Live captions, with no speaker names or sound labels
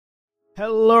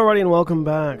Hello, everybody, and welcome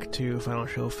back to Final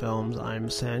Show Films. I'm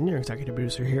Sen, your executive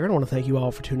producer here, and I want to thank you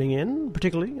all for tuning in.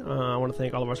 Particularly, I want to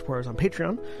thank all of our supporters on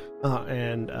Patreon,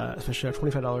 and especially our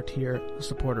 $25 tier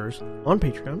supporters on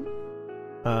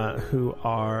Patreon, who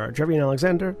are Jeremy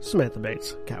Alexander, Samantha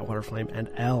Bates, Cat Waterflame, and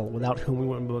Elle, without whom we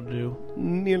wouldn't be able to do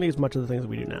nearly as much of the things that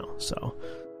we do now. So,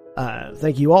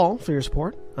 thank you all for your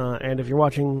support, and if you're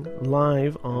watching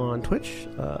live on Twitch,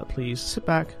 please sit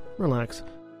back, relax,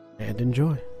 and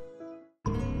enjoy.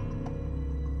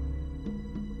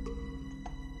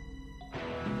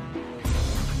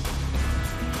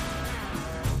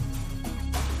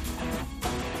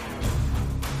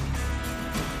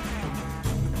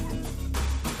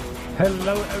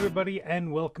 Hello everybody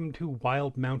and welcome to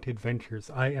Wildemount Adventures.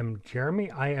 I am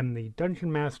Jeremy. I am the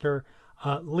Dungeon Master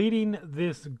leading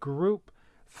this group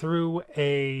through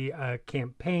a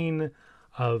campaign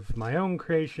of my own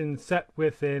creation set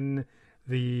within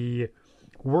the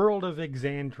world of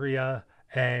Exandria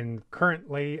and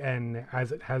currently, and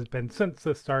as it has been since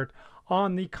the start,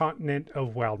 on the continent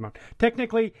of Wildemount.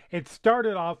 Technically, it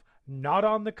started off not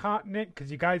on the continent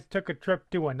because you guys took a trip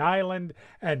to an island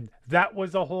and that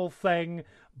was a whole thing,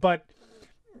 but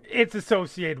it's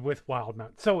associated with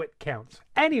Wildemount, so it counts.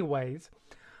 Anyways,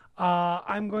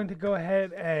 I'm going to go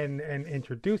ahead and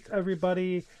introduce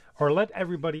everybody, or let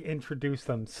everybody introduce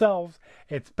themselves.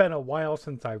 It's been a while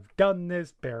since I've done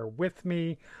this, bear with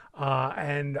me,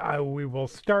 and we will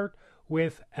start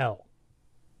with Elle.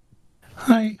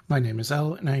 Hi, my name is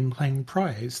Elle, and I'm playing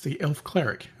Prize, the elf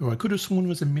cleric, who I could have sworn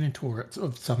was a minotaur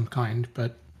of some kind,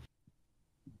 but...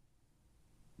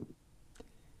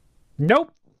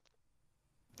 Nope.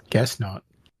 Guess not.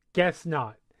 Guess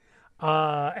not.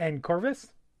 And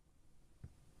Corvus?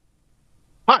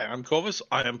 Hi, I'm Corvus.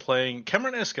 I am playing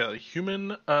Cameron Esker,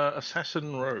 human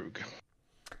assassin rogue.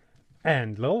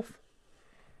 And Lilith?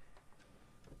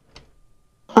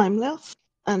 I'm Lilith,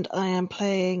 and I am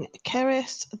playing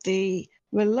Keris, the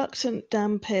reluctant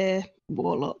Dhampir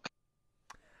warlock.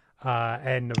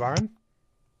 And Navarin?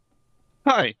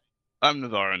 Hi, I'm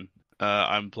Navarin.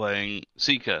 I'm playing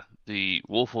Seeker, the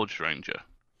Warforged Ranger.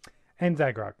 And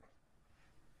Zagrog.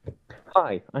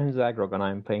 Hi, I'm Zagrog, and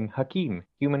I'm playing Hakim,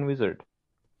 human wizard.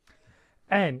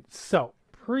 And so,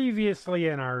 previously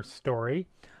in our story,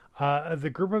 the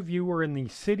group of you were in the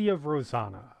city of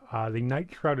Rosanna, the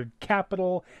night-shrouded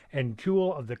capital and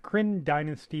jewel of the Kryn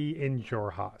dynasty in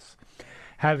Jorhas.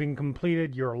 Having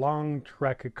completed your long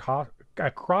trek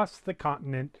across the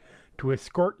continent to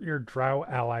escort your drow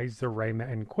allies Zarema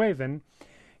and Quaven,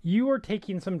 you were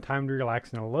taking some time to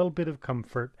relax and a little bit of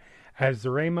comfort as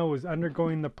Zarema was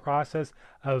undergoing the process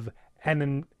of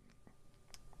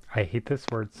I hate this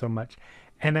word so much,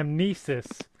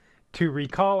 anamnesis, to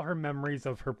recall her memories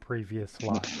of her previous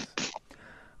lives.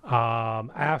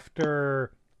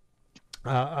 After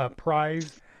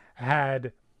Prize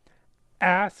had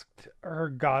asked her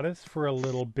goddess for a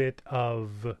little bit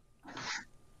of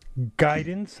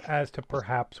guidance as to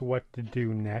perhaps what to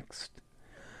do next,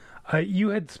 you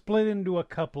had split into a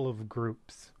couple of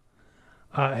groups.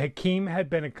 Hakim had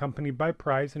been accompanied by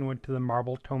Prize and went to the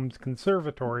Marble Tomes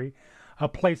Conservatory, a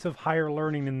place of higher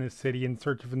learning in this city, in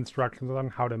search of instructions on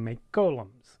how to make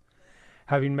golems.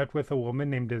 Having met with a woman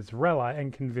named Izrella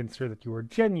and convinced her that you were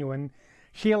genuine,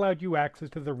 she allowed you access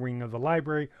to the wing of the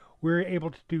library where you were able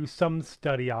to do some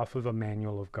study off of a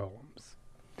manual of golems.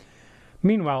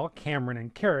 Meanwhile, Cameron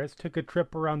and Karis took a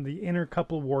trip around the inner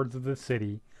couple wards of the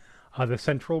city, the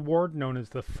central ward known as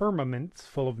the Firmaments,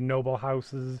 full of noble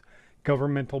houses,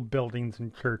 governmental buildings,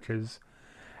 and churches,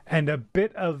 and a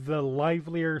bit of the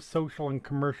livelier social and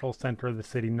commercial center of the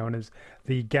city known as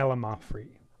the Gallimafri.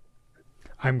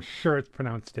 I'm sure it's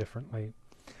pronounced differently.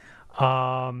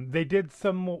 They did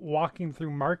some walking through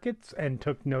markets and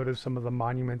took note of some of the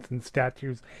monuments and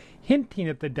statues hinting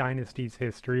at the dynasty's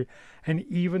history, and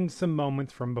even some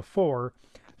moments from before,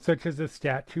 such as a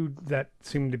statue that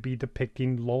seemed to be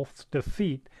depicting Lolth's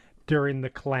defeat during the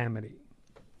Calamity.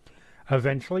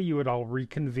 Eventually, you had all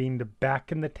reconvened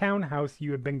back in the townhouse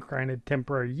you had been granted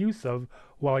temporary use of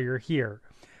while you're here,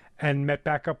 and met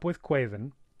back up with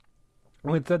Quaven,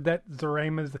 who had said that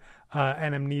Zarema's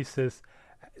anamnesis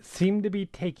seemed to be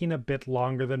taking a bit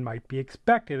longer than might be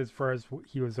expected as far as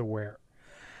he was aware,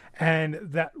 and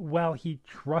that while he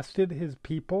trusted his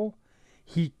people,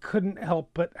 he couldn't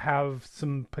help but have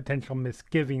some potential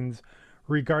misgivings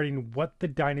regarding what the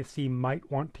dynasty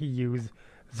might want to use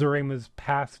Zarema's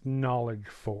past knowledge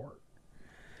for.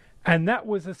 And that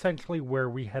was essentially where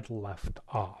we had left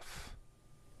off.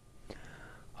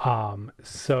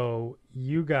 So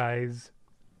you guys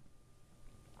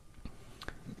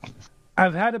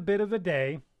I've had a bit of a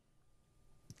day.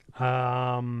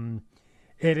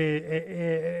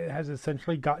 it has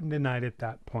essentially gotten denied at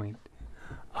that point.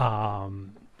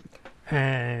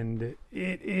 And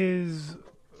it is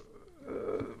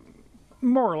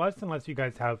more or less, unless you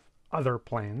guys have other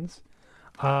plans,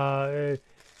 it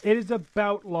is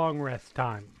about long rest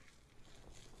time.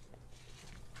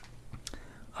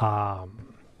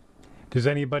 Does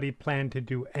anybody plan to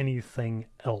do anything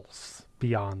else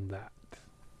beyond that?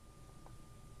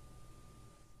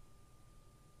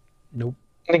 Nope.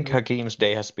 I think Hakim's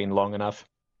day has been long enough.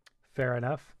 Fair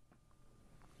enough.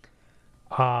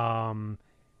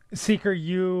 Seeker,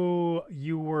 you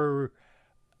were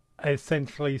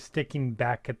essentially sticking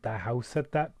back at the house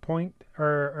at that point,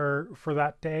 or for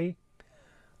that day,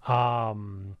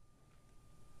 because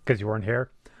you weren't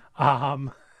here,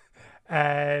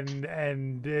 and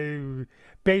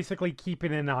basically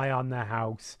keeping an eye on the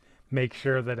house, make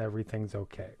sure that everything's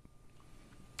okay.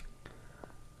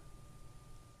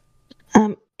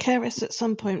 Karis at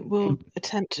some point will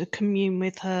attempt to commune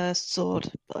with her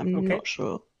sword, but I'm not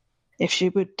sure if she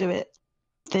would do it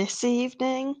this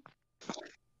evening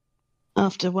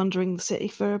after wandering the city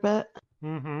for a bit.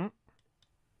 Mm-hmm.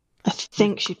 I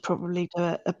think she'd probably do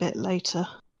it a bit later.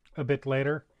 A bit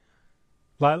later?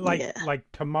 Like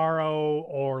tomorrow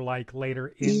or like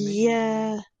later in the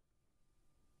evening?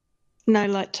 No,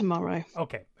 like tomorrow.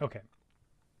 Okay.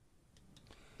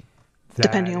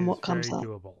 Depending on what comes up.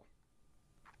 Doable.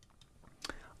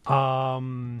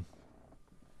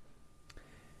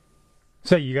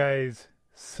 So you guys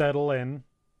settle in,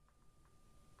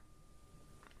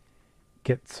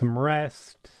 get some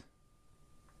rest,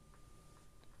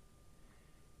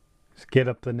 just get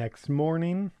up the next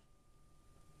morning,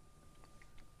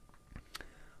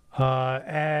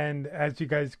 and as you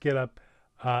guys get up,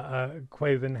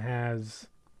 Quaven has,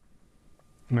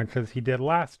 much as he did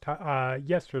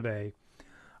yesterday,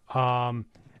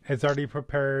 has already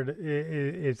prepared,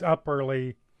 is up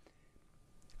early,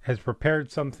 has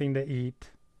prepared something to eat.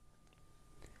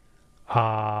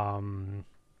 And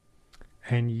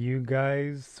you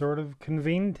guys sort of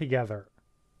convene together.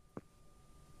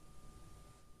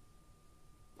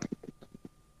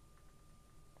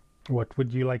 What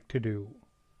would you like to do?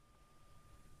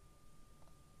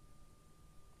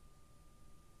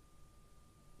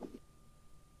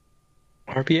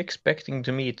 Are we expecting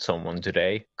to meet someone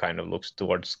today? Kind of looks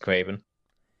towards Quaven.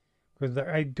 Because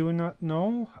I do not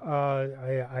know.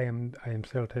 I am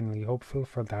certainly hopeful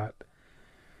for that.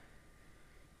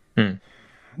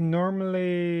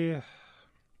 Normally,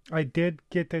 I did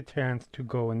get a chance to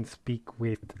go and speak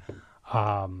with.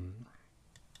 Hold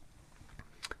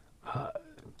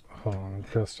on,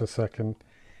 just a second.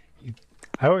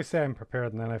 I always say I'm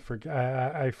prepared, and then I forget.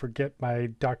 I forget my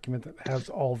document that has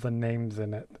all the names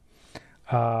in it.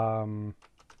 I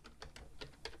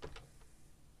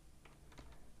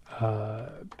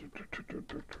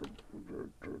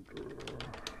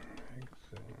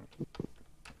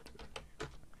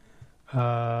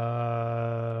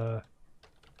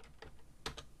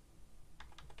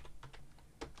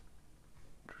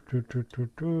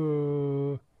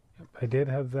did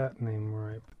have that name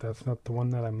right, but that's not the one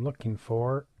that I'm looking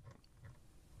for.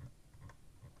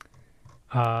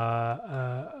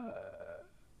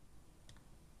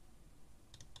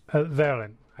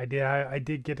 Velen. I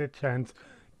did get a chance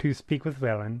to speak with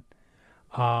Velen.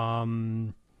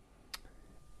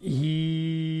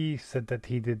 He said that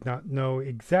he did not know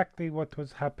exactly what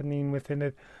was happening within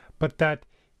it, but that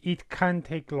it can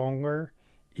take longer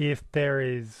if there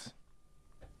is,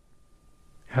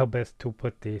 how best to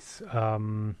put this, a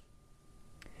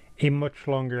much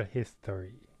longer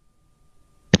history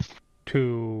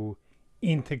to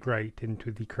integrate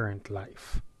into the current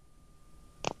life.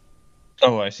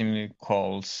 Oh, I seem to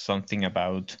recall something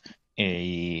about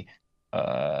a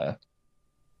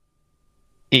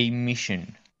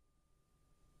mission.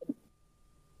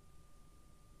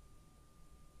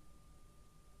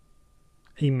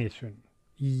 A mission.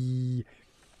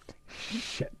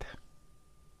 Shit.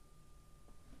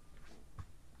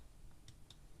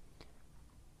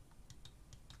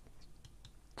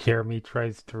 Jeremy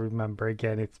tries to remember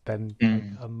again. It's been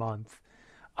a month.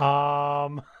 I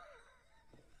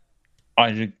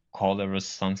recall there was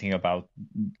something about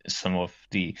some of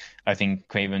the, I think,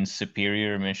 Craven's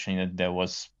superior mission, that there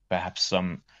was perhaps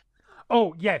some...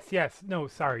 Oh, yes. No,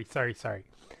 sorry.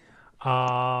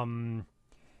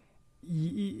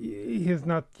 He has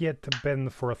not yet been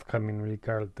forthcoming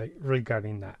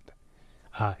regarding that.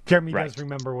 Jeremy does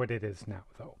remember what it is now,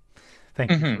 though.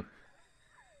 Thank you.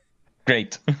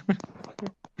 Great.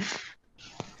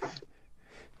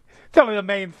 It's only the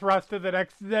main thrust of the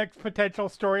next potential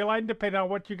storyline, depending on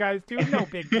what you guys do. No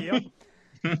big deal.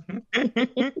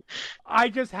 I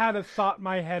just had a thought in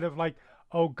my head of like,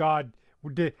 oh God,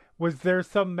 was there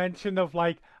some mention of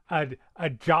like a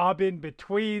job in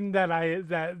between that I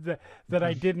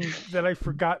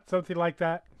forgot, something like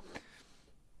that?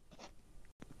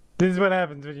 This is what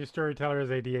happens when your storyteller has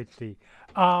ADHD.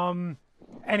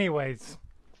 Anyways.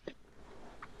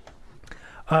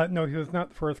 No, he was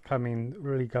not forthcoming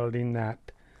regarding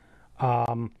that.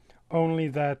 Only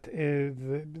that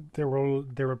there will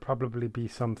probably be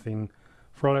something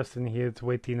for us, and he is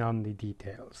waiting on the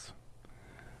details.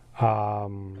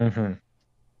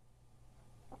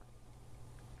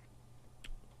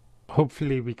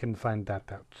 Hopefully we can find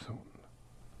that out soon.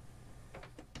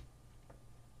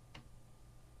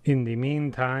 In the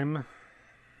meantime,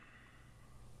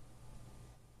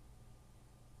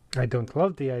 I don't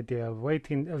love the idea of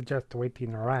just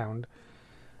waiting around.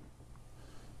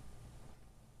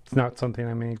 It's not something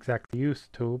I'm exactly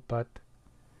used to, but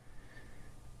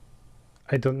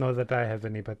I don't know that I have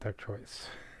any better choice.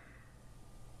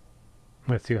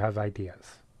 Unless you have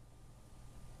ideas.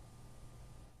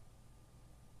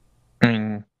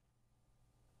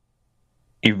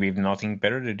 If we've nothing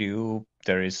better to do,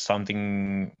 there is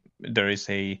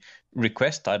a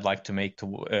request I'd like to make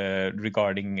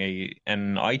regarding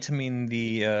an item in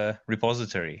the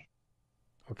repository.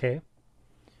 Okay.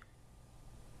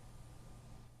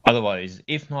 Otherwise,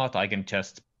 if not, I can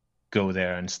just go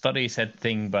there and study said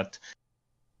thing, but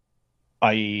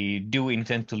I do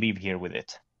intend to leave here with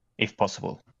it, if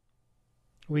possible.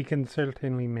 We can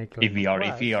certainly make a request.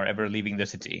 If we are ever leaving the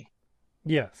city.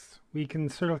 Yes, we can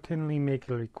certainly make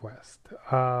a request.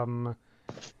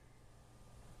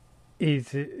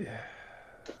 Is it?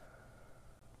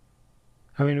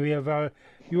 I mean, we have.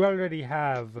 You already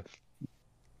have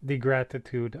the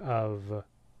gratitude of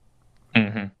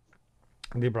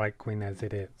the Bright Queen as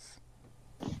it is.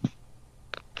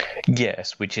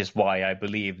 Yes, which is why I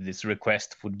believe this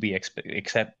request would be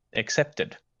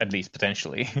accepted, at least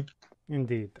potentially.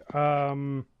 Indeed.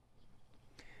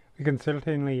 We can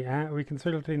certainly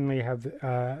have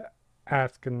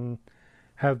ask and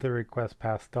have the request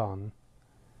passed on.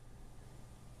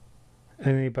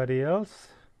 Anybody else?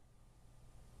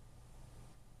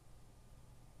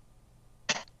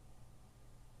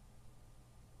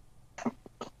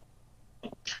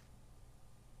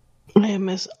 I am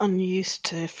as unused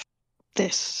to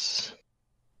this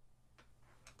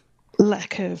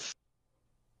lack of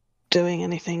doing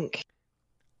anything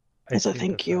as I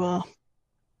think you are.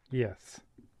 Yes.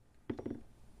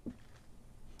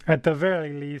 At the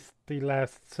very least, the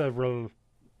last several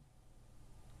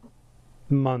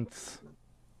months,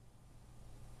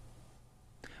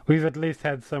 we've at least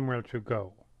had somewhere to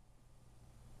go.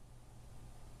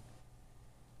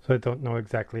 So I don't know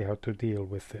exactly how to deal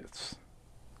with this.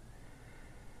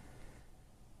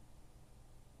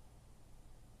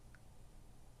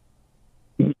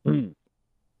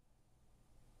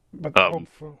 But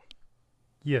hopefully,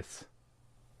 yes.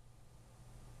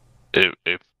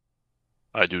 If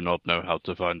I do not know how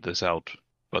to find this out,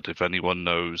 but if anyone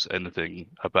knows anything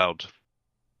about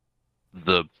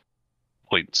the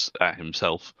points at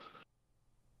himself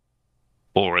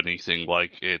or anything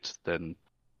like it, then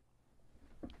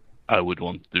I would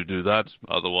want to do that.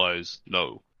 Otherwise,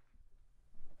 no.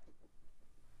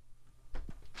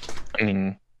 I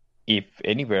mean, if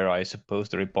anywhere, I suppose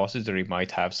the repository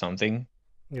might have something.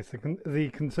 Yes, the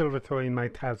conservatory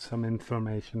might have some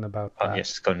information about that.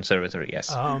 Yes, conservatory, yes.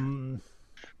 Then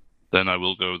I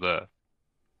will go there.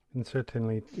 And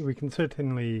certainly, we can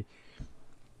certainly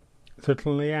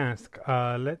ask.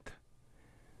 Let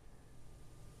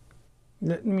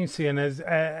me see. And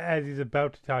as he's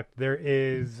about to talk, there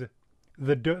is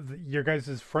your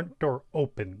guys' front door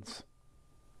opens.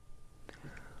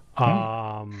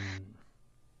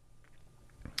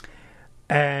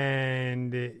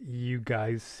 And you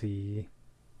guys see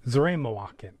Zorema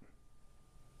walk in.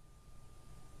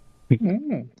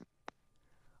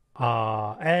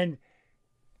 And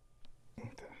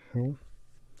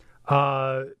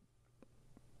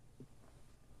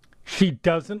she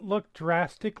doesn't look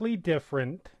drastically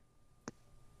different.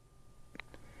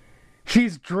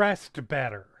 She's dressed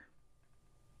better.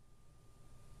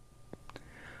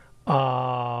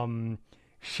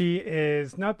 She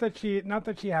is not that she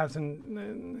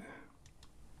hasn't.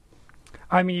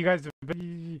 I mean, you guys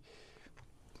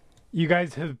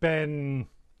have been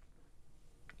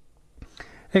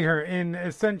her in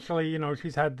essentially. You know,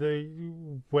 she's had the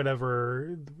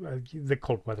the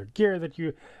cold weather gear that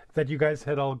you guys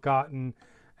had all gotten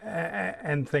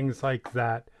and things like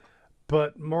that.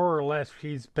 But more or less,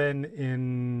 she's been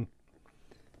in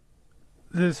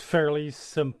this fairly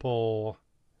simple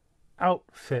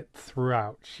outfit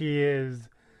throughout. She is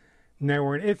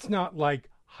It's not like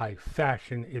high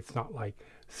fashion. It's not like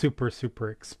super, super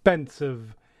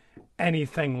expensive,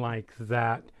 anything like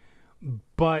that.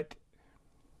 But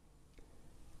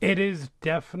it is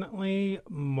definitely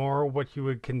more what you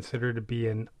would consider to be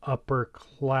an upper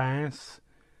class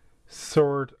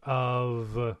sort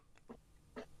of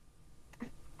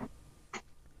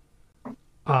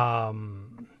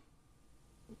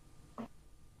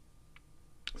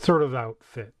sort of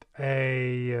outfit.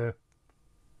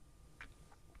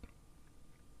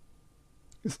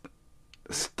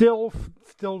 Still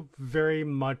very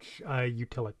much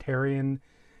utilitarian,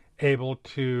 able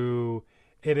to.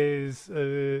 It is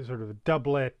sort of a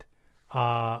doublet.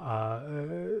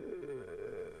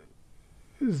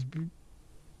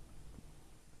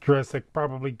 Dress that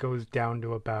probably goes down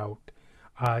to about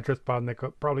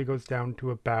probably goes down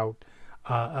to about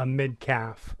a mid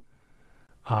calf.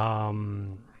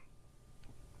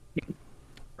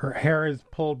 Her hair is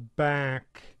pulled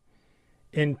back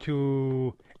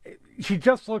into. She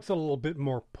just looks a little bit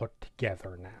more put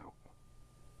together now.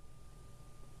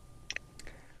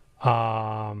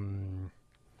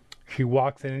 She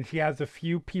walks in and she has a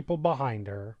few people behind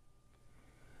her.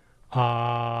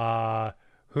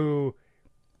 Who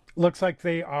looks like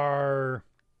they are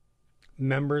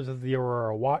members of the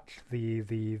Aurora Watch, the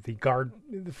guards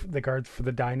for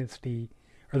the dynasty,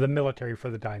 or the military for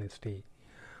the dynasty.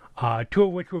 Two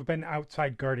of which have been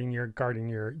outside guarding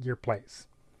your place.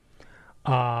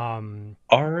 Are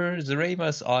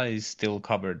Zarema's eyes still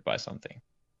covered by something?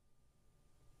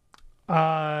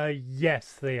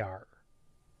 Yes, they are.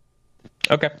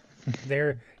 Okay.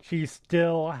 She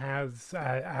still has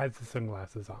the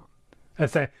sunglasses on.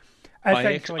 I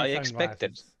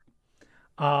expected.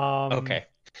 Okay.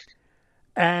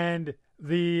 And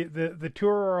the two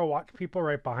Aurora Watch people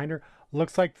right behind her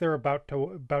looks like they're about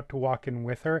to walk in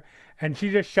with her, and she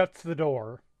just shuts the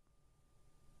door.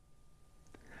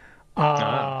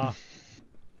 And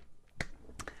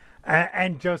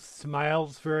just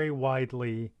smiles very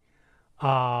widely.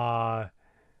 And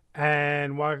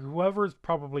whoever's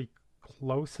probably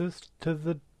closest to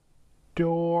the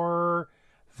door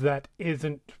that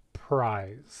isn't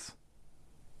Prize.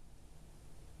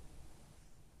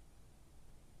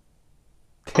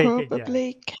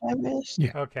 Probably chemist.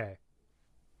 Yeah. Okay.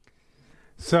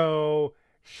 So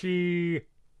she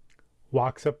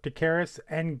walks up to Karis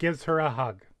and gives her a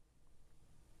hug.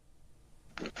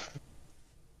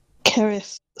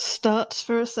 Karis starts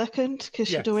for a second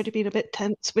because Yes. she'd already been a bit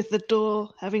tense with the door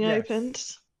having Yes. opened.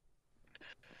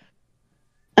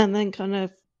 And then kind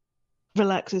of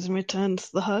relaxes and returns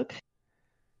the hug.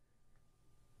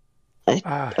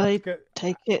 I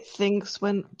take it things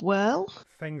went well.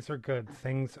 Things are good.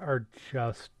 Things are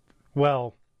just,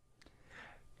 well,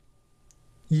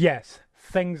 yes,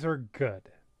 things are good.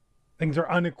 Things are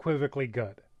unequivocally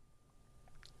good.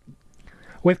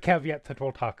 With caveats that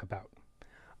we'll talk about.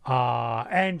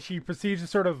 And she proceeds to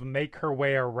sort of make her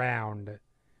way around.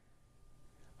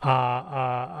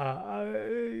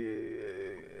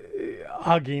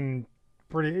 Hugging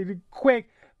pretty quick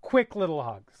little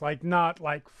hugs. Like, not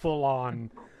like full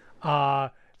on.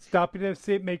 Stopping to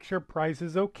see, make sure Price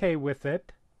is okay with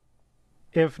it.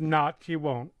 If not, she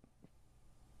won't.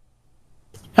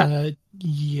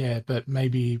 Yeah, but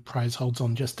maybe Prize holds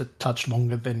on just a touch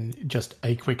longer than just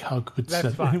a quick hug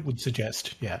would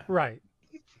suggest. Yeah. Right.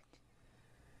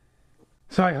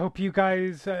 So I hope you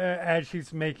guys, as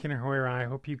she's making her way around, I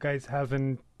hope you guys are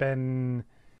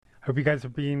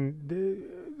being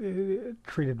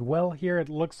treated well here, it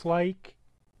looks like.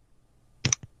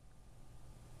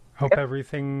 Hope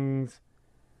everything's...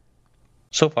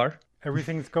 So far.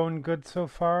 Everything's going good so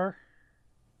far?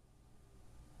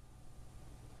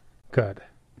 Good.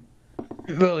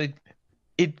 Well,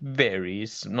 it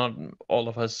varies. Not all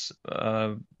of us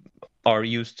are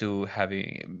used to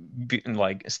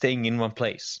staying in one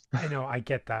place. I know, I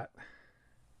get that.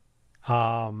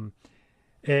 I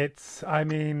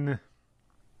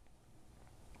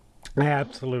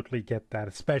absolutely get that,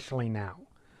 especially now.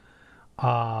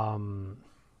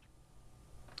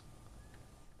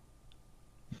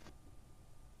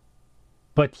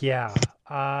 But yeah,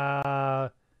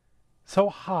 so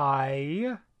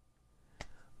hi.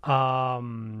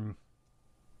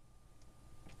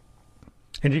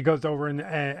 And she goes over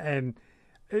and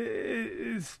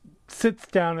sits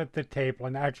down at the table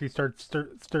and actually starts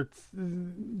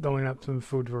doling up some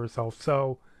food for herself.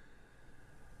 So,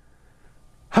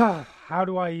 how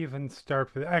do I even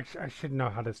start with it? Actually, I should know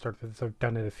how to start with this. I've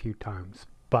done it a few times,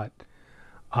 but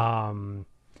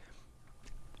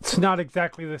it's not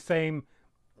exactly the same.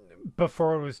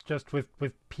 Before it was just with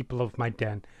people of my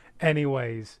den.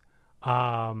 Anyways,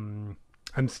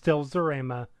 I'm still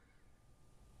Zarema.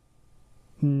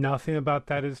 Nothing about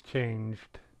that has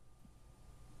changed.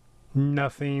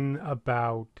 Nothing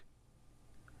about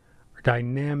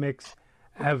dynamics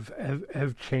have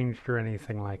changed or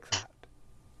anything like that.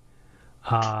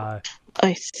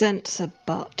 I sense a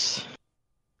but.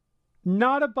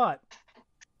 Not a but.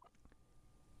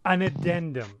 An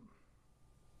addendum.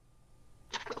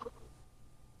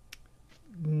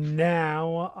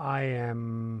 Now I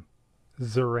am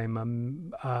Zarema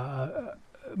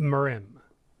Marim.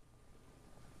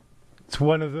 It's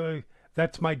one of the...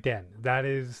 That's my den. That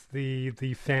is the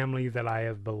family that I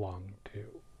have belonged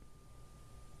to.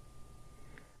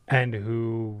 And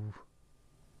who...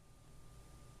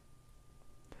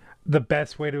 The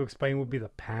best way to explain would be the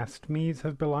past me's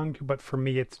have belonged to, but for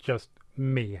me it's just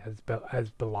me has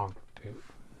belonged to.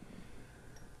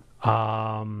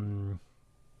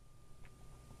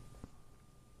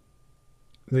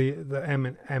 The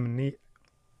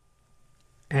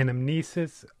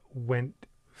anamnesis went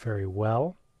very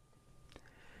well.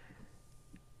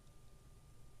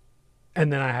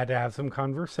 And then I had to have some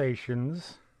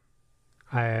conversations.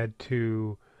 I had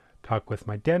to talk with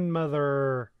my den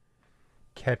mother,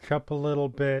 catch up a little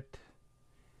bit.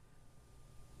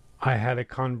 I had a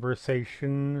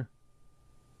conversation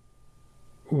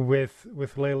with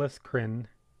Layla Kryn,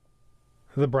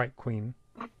 the Bright Queen.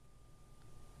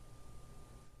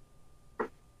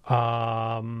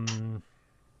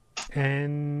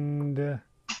 And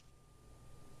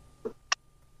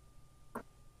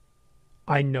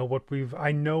I know what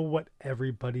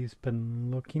everybody's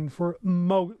been looking for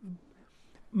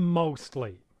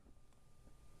mostly.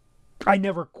 I've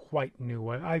never quite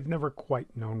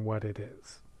known what it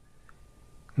is.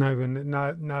 Not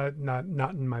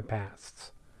in my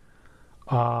pasts.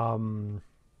 I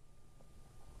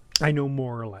know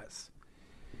more or less.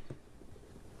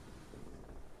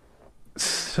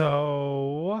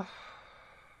 So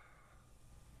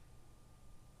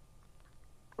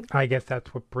I guess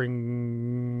that's what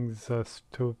brings us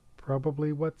to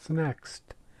probably what's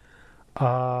next.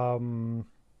 You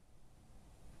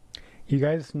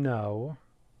guys know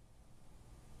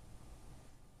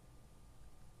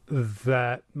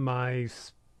that my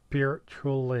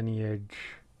spiritual lineage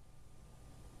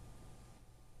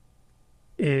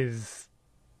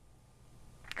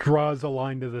draws a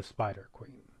line to the Spider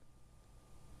Queen.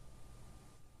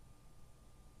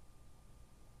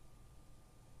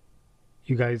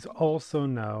 You guys also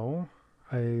know,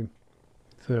 I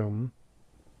assume,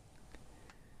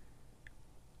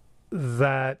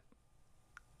 that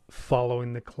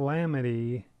following the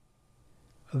calamity,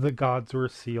 the gods were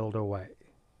sealed away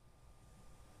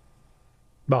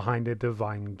behind a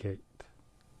divine gate.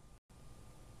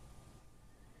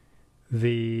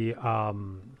 Hold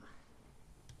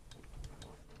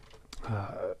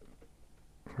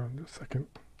on a second.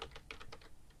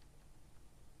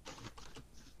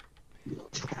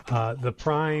 The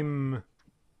prime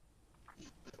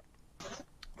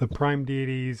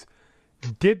deities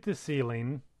did the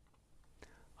sealing,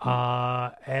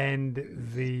 and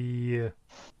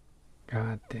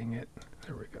God dang it,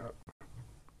 there we go.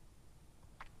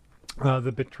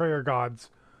 The betrayer gods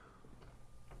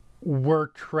were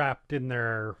trapped in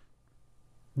their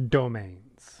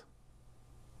domains.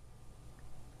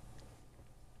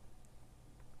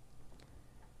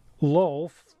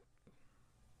 Lolth,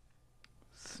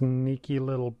 sneaky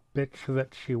little bitch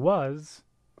that she was,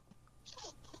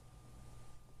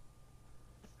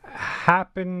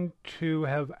 happened to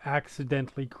have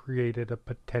accidentally created a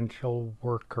potential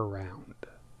workaround.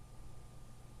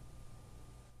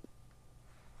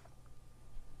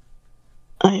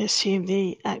 I assume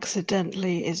the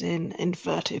accidentally is in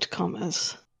inverted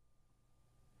commas.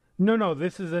 No,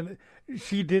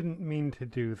 she didn't mean to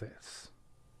do this.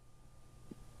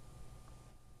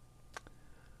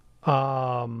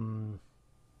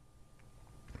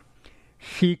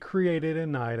 She created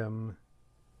an item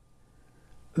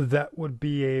that would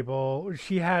be able...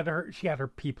 She had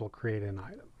her people create an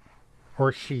item.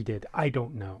 Or she did. I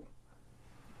don't know.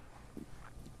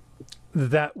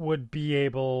 That would be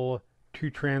able to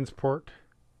transport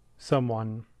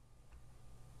someone,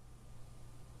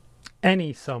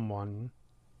 any someone,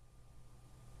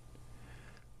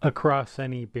 across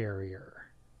any barrier.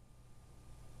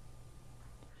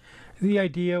 The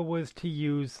idea was to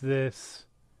use this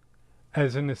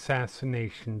as an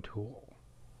assassination tool.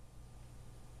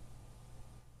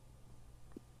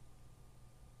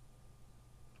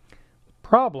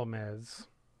 Problem is,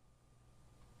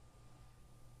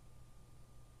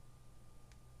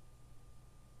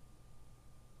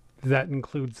 that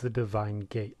includes the divine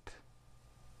gate.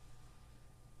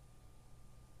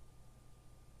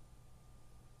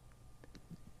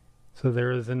 So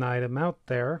there is an item out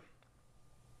there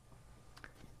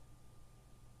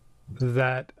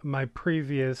that my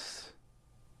previous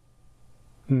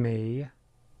me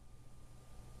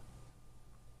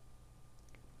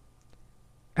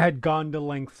had gone to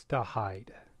lengths to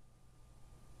hide.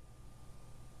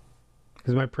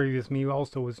 Because my previous me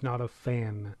also was not a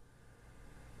fan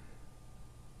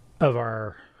of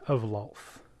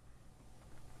Lolth.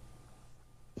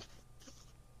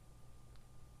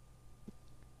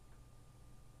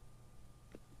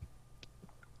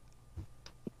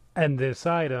 And this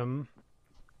item,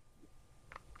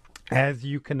 as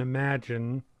you can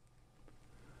imagine,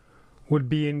 would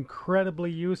be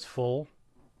incredibly useful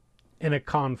in a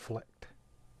conflict.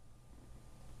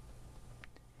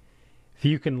 If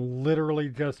you can literally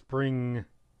just bring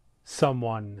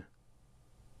someone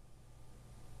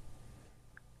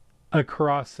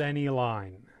across any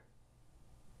line,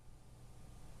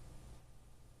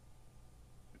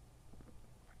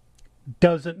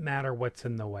 doesn't matter what's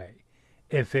in the way.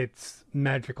 If it's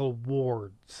magical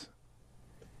wards,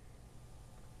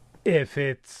 if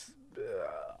it's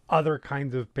other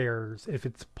kinds of barriers, if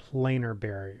it's planar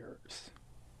barriers.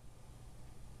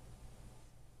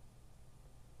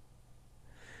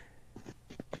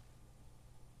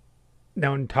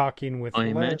 Now, in talking with I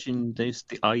imagine this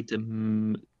the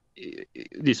item,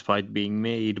 despite being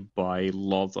made by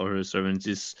Loth or her servants,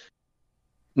 is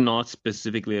not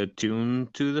specifically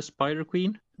attuned to the Spider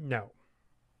Queen? No.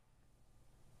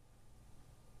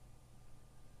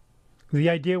 The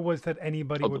idea was that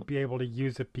anybody would be able to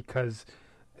use it because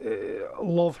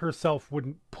Loth herself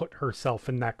wouldn't put herself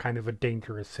in that kind of a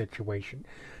dangerous situation.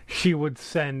 She would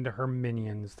send her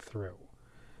minions through.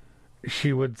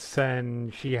 She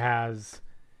has,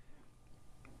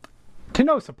 to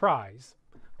no surprise,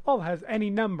 Loth has any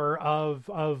number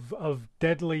of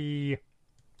deadly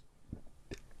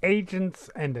agents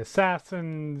and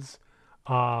assassins,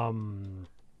 and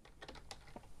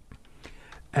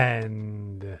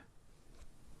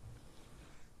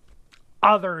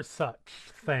other such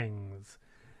things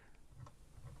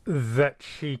that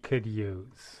she could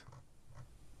use.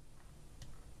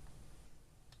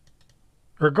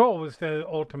 Her goal was to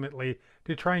ultimately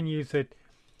to try and use it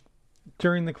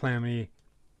during the calamity,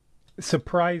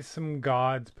 surprise some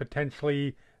gods,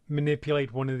 potentially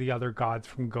manipulate one of the other gods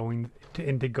from going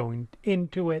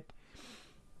into it,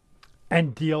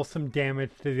 and deal some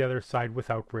damage to the other side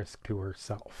without risk to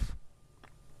herself.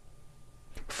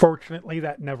 Fortunately,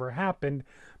 that never happened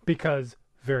because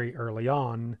very early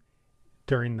on,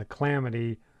 during the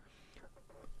calamity,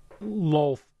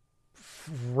 Lolth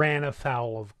ran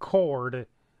afoul of Cord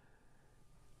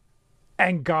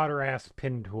and got her ass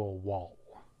pinned to a wall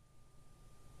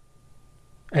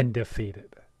and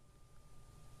defeated.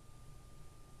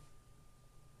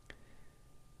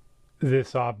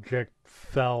 This object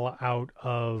fell out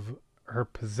of her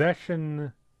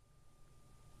possession,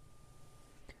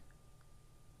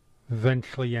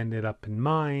 eventually ended up in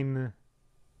mine,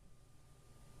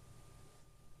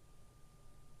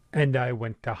 and I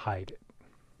went to hide it.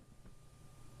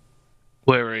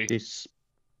 Query.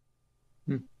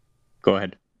 Go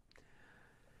ahead.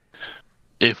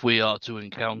 If we are to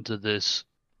encounter this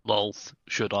Lolth,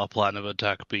 should our plan of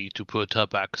attack be to put her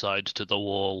backside to the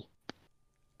wall?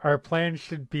 Our plan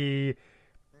should be,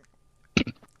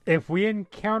 if we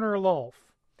encounter Lolth,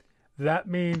 that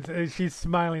means, as she's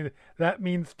smiling, that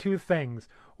means two things.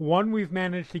 One, we've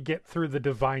managed to get through the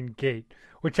Divine Gate,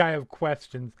 which I have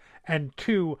questions. And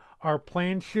two, our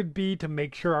plan should be to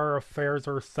make sure our affairs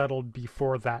are settled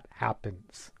before that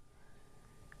happens.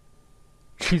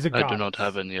 She's a goddess. I do not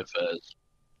have any affairs.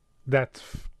 That's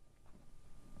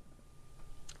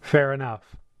fair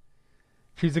enough.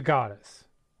 She's a goddess.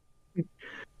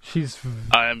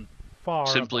 I am far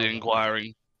simply above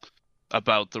inquiring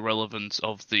about the relevance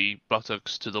of the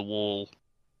buttocks to the wall.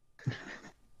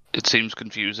 It seems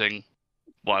confusing.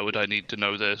 Why would I need to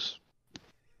know this?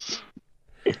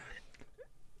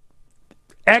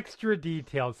 Extra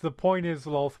details. The point is,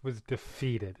 Lolth was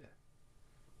defeated.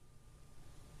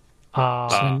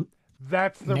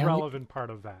 That's the relevant part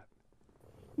of that.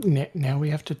 Now we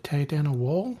have to tear down a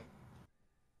wall?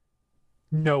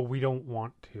 No, we don't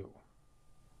want to.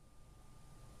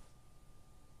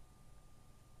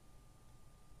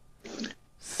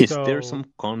 Is there some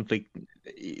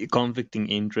conflicting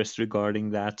interest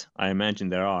regarding that? I imagine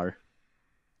there are.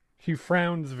 She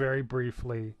frowns very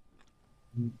briefly.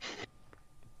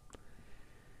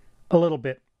 A little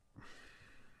bit.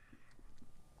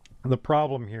 The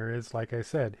problem here is, like I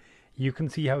said, you can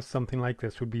see how something like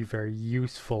this would be very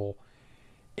useful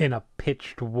in a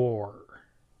pitched war.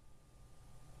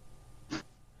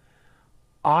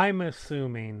 I'm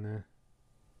assuming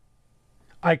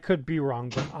I could be wrong,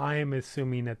 but I am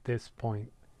assuming at this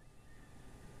point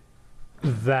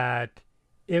that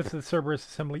if the Cerberus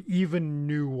Assembly even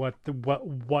knew what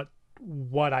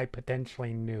I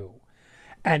potentially knew,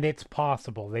 and it's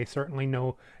possible they certainly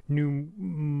knew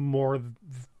more.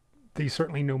 They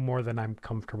certainly know more than I'm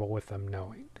comfortable with them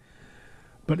knowing.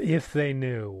 But if they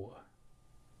knew,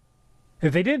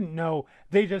 if they didn't know,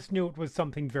 they just knew it was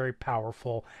something very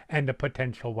powerful and a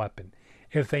potential weapon.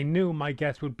 If they knew, my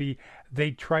guess would be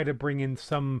they'd try to bring in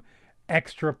some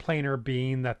extraplanar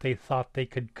being that they thought they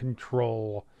could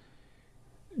control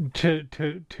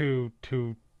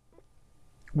to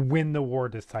win the war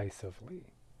decisively.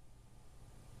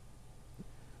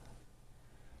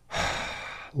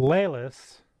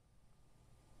 Lelis,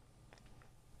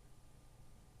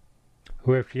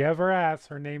 who, if you ever ask,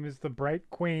 her name is the Bright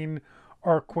Queen,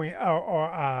 or Queen,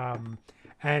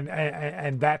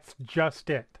 and that's just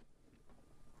it.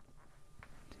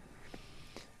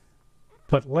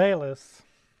 But Lelis,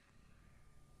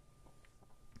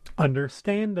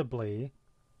 understandably,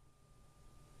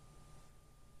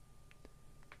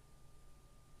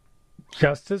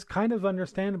 just as kind of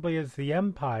understandably as the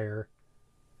Empire,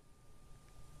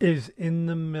 is in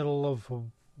the middle of a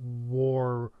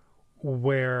war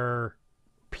where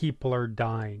people are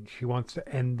dying. She wants to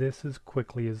end this as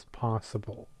quickly as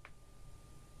possible.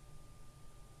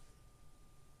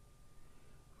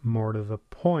 More to the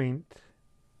point,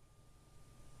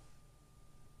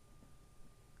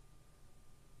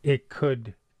 it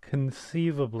could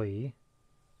conceivably,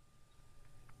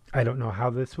 I don't know how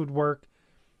this would work.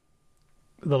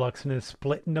 The Luxon is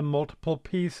split into multiple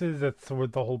pieces. That's where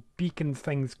the whole beacons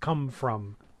things come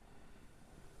from.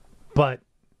 But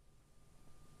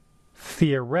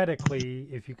theoretically,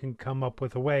 if you can come up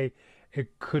with a way,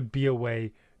 it could be a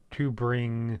way to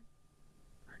bring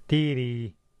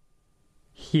deity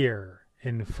here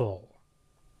in full.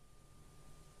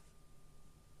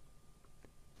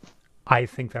 I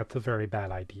think that's a very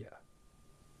bad idea.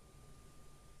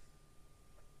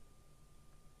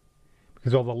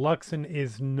 Because while the Luxon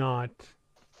is not...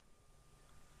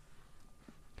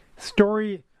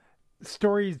 Stories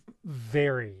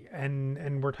vary,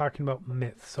 and we're talking about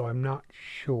myths, so I'm not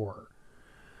sure.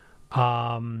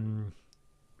 But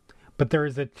there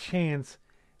is a chance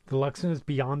the Luxon is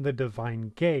beyond the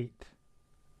divine gate.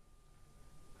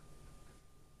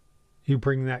 You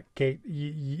bring that gate,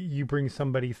 you bring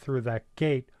somebody through that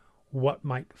gate, what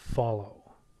might follow?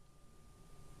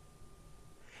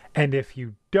 And if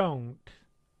you don't,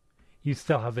 you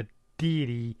still have a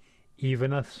deity,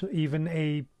 even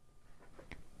a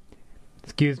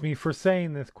excuse me for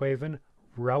saying this, Quaven,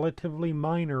 relatively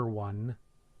minor one,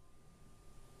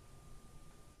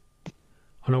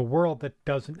 on a world that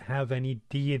doesn't have any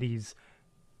deities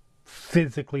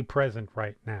physically present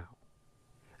right now.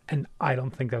 And I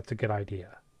don't think that's a good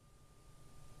idea.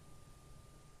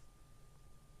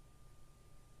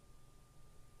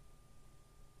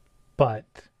 But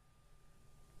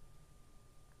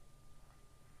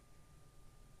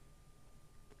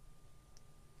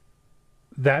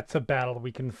that's a battle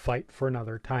we can fight for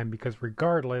another time, because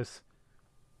regardless,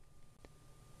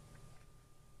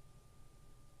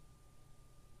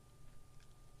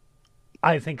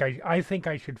 I think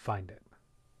I should find it.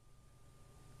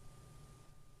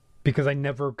 Because I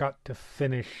never got to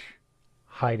finish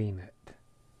hiding it.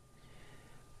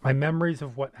 My memories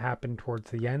of what happened towards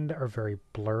the end are very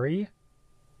blurry.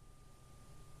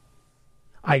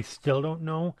 I still don't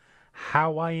know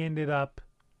how I ended up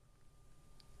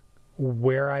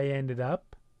where I ended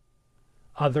up,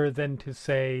 other than to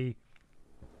say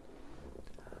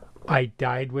I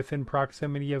died within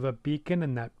proximity of a beacon,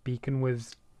 and that beacon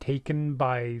was taken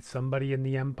by somebody in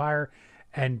the Empire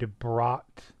and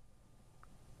brought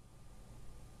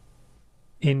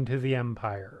into the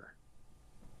Empire.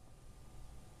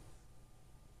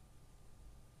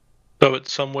 So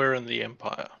it's somewhere in the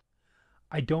Empire.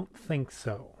 I don't think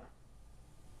so.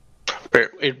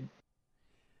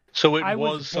 So it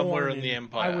was somewhere in the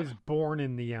Empire. I was born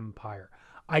in the Empire.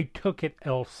 I took it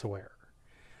elsewhere.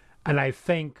 And I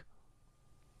think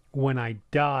when I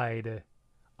died,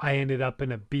 I ended up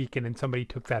in a beacon, and somebody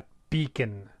took that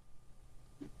beacon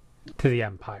to the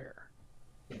Empire.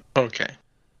 Okay.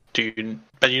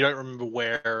 But you don't remember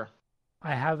where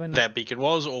that beacon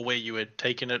was, or where you had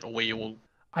taken it, or where you were going?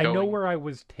 I know where I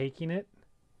was taking it.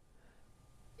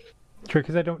 Trick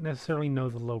is I don't necessarily know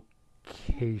the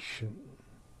location.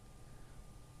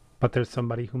 But there's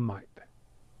somebody who might.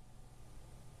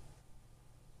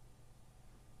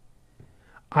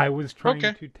 I was trying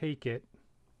to take it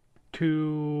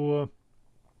to...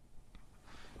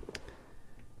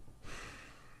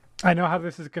 I know how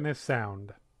this is going to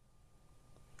sound.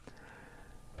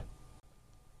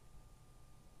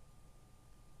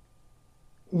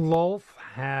 Lolth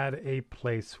had a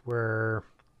place where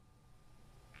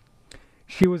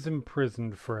she was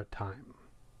imprisoned for a time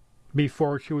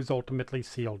before she was ultimately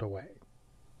sealed away.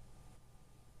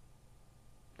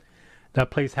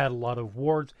 That place had a lot of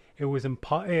wards. It was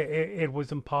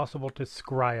impossible to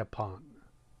scry upon.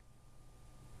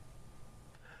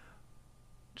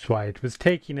 That's why it was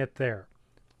taking it there.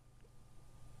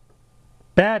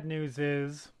 Bad news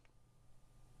is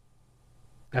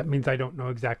that means I don't know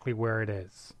exactly where it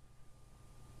is.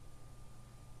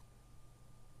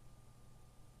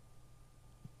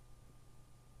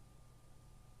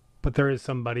 But there is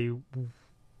somebody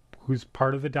who's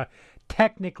part of the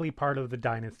technically part of the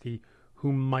dynasty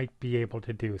who might be able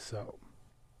to do so.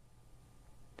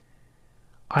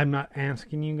 I'm not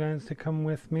asking you guys to come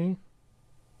with me.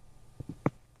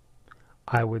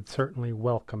 I would certainly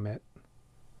welcome it.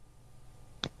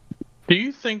 Do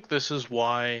you think this is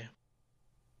why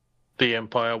the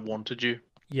Empire wanted you?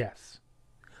 Yes.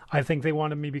 I think they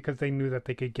wanted me because they knew that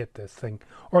they could get this thing.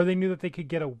 Or they knew that they could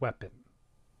get a weapon.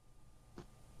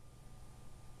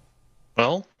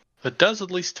 Well, it does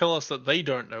at least tell us that they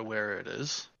don't know where it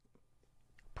is.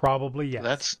 Probably,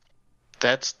 yes.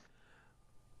 That's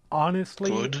honestly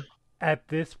good. At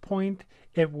this point,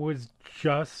 it was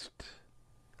just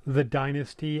the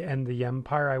dynasty and the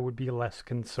empire. I would be less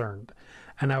concerned.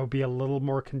 And I would be a little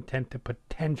more content to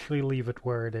potentially leave it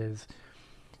where it is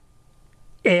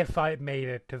if I made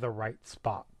it to the right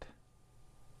spot.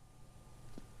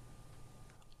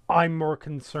 I'm more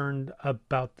concerned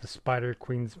about the Spider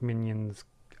Queen's minions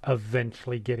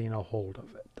eventually getting a hold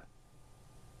of it.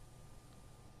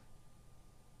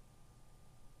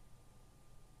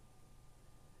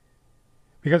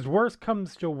 Because worst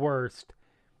comes to worst,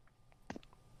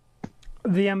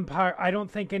 the Empire, I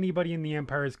don't think anybody in the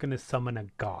Empire is going to summon a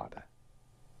god.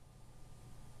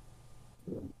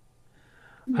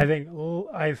 I think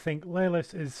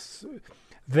Lelis is...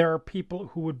 There are people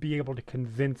who would be able to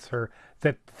convince her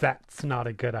that that's not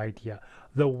a good idea.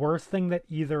 The worst thing that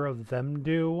either of them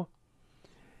do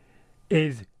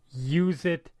is use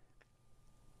it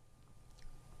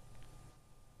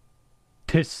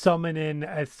to summon in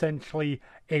essentially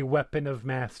a weapon of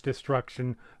mass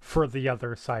destruction for the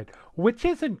other side, which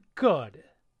isn't good.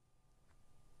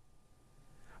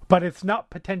 But it's not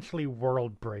potentially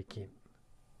world-breaking.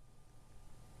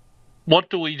 What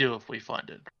do we do if we find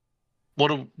it? What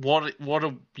are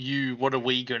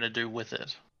we going to do with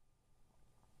it?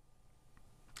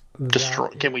 Destroy?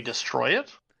 Can we destroy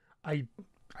it? I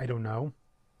don't know.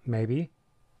 Maybe.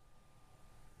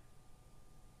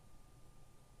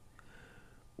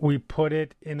 We put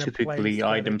it in a place. Typically,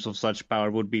 items of such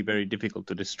power would be very difficult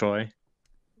to destroy.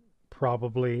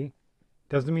 Probably.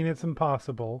 Doesn't mean it's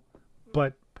impossible,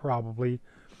 but probably.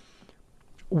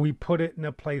 We put it in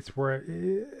a place where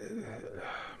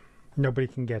nobody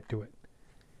can get to it.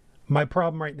 My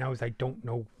problem right now is I don't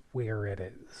know where it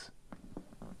is.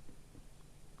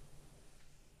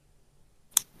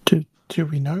 Do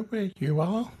we know where you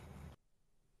are?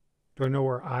 Do I know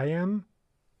where I am?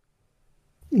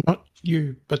 Not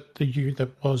you, but the you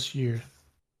that was you.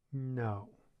 No.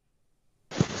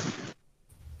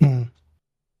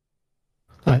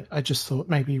 I just thought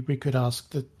maybe we could ask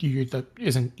the you that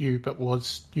isn't you but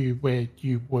was you where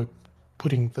you were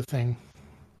putting the thing.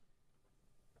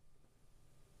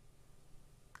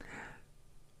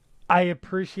 I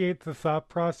appreciate the thought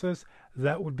process.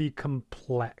 That would be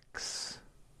complex.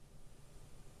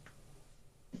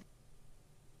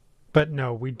 But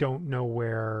no, we don't know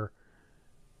where.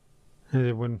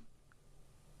 It would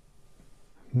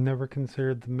never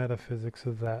considered the metaphysics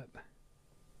of that.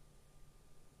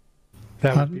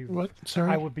 That would be what? Sorry?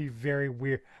 I would be very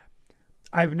weird.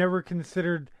 I've never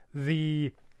considered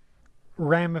the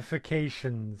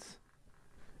ramifications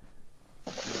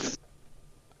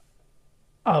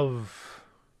of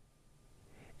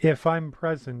if I'm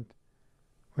present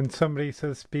when somebody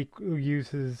says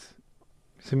uses.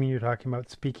 Assuming you're talking about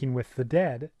speaking with the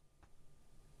dead.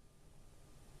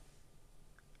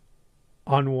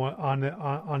 On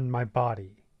my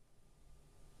body,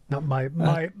 not my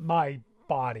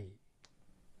body.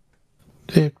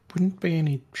 There wouldn't be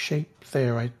any shape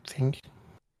there, I think.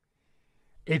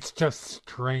 It's just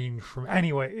strange for me.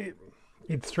 Anyway,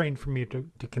 it's strange for me to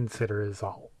consider is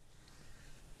all.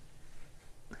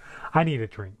 I need a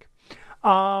drink.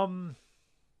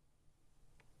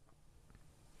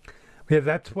 Yeah,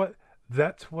 that's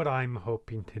what I'm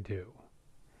hoping to do.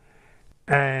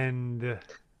 And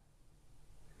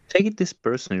take it this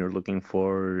person you're looking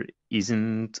for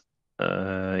isn't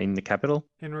in the capital?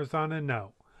 In Rosanna,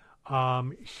 no.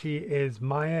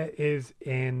 Maya is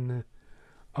in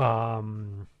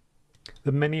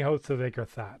The many hosts of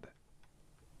Yggdrathad.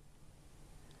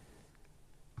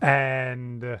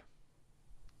 And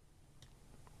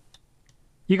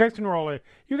you guys can roll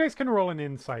an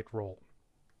insight roll.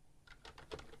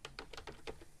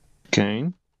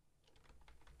 Okay.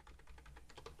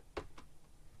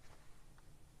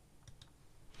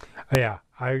 Yeah,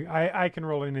 I can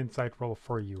roll an insight roll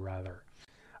for you rather.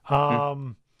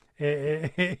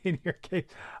 In your case,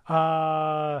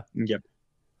 Yep.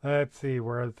 let's see.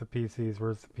 Where's the PCs?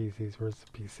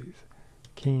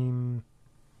 Keen.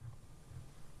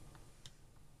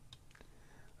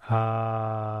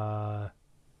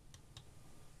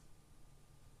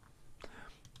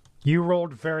 You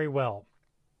rolled very well.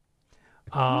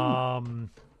 A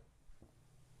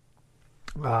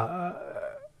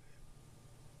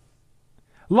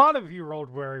lot of you rolled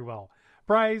very well.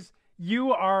 Bryce,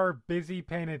 you are busy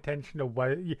paying attention to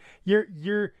what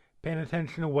you're paying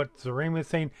attention to what Zoraim was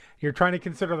saying. You're trying to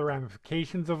consider the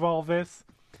ramifications of all this.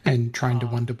 And trying to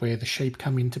wonder where the sheep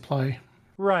come into play.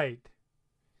 Right.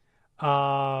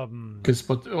 Because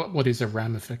what is a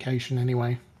ramification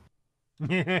anyway?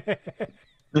 He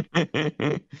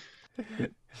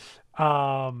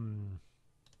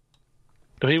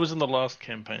was in the last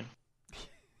campaign.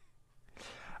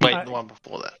 Wait, the one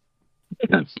before that.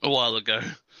 A while ago.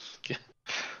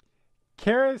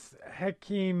 Karis,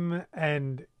 Hakim,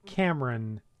 and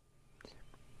Cameron,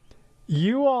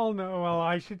 you all know. Well,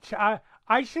 I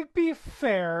should be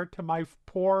fair to my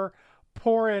poor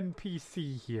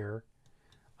NPC here.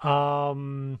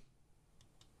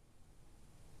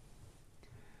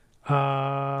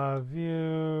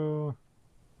 View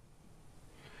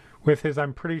with his,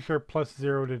 I'm pretty sure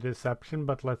 +0 to deception,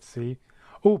 but let's see.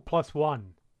 Oh,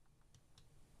 +1.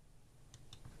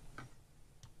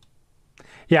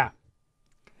 Yeah.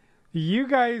 You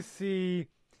guys see,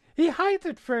 he hides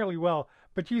it fairly well,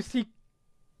 but you see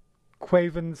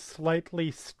Quaven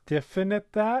slightly stiffen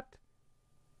at that.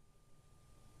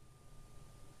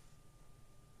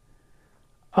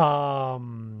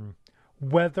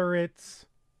 Whether it's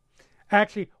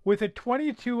actually with a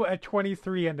 22, a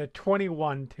 23, and a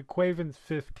 21 to Quaven's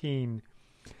 15,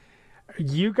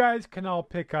 you guys can all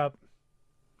pick up.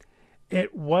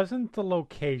 It wasn't the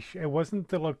location.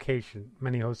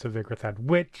 Many hosts of Yggdrathad,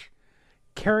 which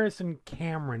Karis and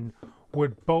Cameron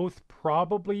would both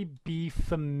probably be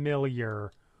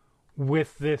familiar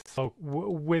with this.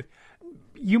 With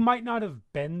you might not have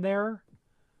been there,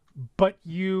 but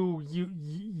you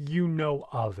know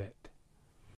of it.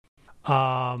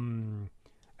 And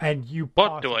you.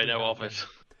 What do I know of it?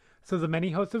 So the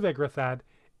many hosts of Yggdrathad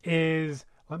is.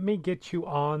 Let me get you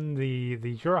on the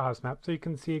Jurahouse map so you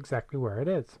can see exactly where it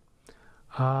is.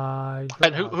 And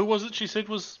who was it she said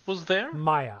was there?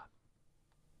 Maya.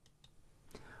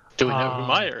 Do we know who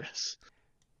Maya is?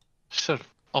 Sort of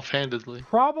offhandedly.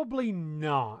 Probably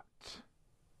not.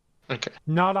 Okay.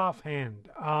 Not offhand.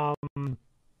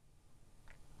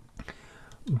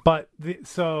 But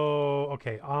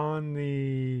okay, on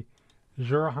the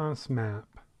Jurahouse map.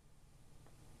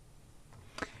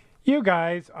 You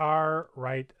guys are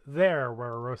right there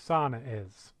where Rosanna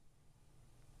is.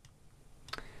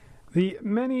 The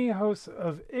many hosts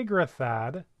of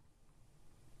Yggdrathad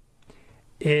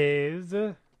is...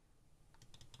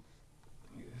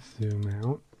 Zoom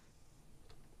out.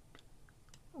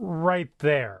 Right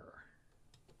there.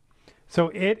 So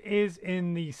it is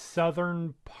in the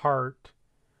southern part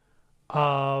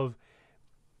of...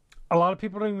 A lot of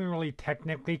people don't even really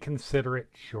technically consider it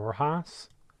Jurahouse.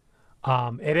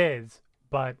 It is,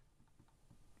 but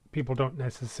people don't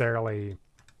necessarily...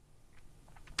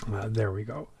 there we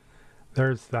go.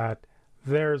 There's that.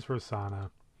 There's Rosanna.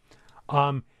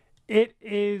 It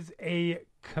is a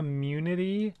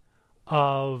community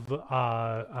of,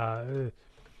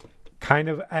 kind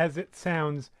of, as it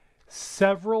sounds,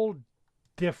 several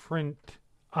different,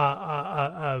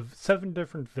 of 7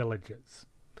 different villages.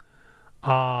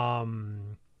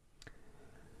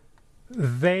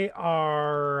 They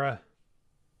are...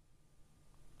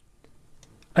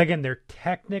 Again, they're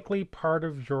technically part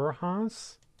of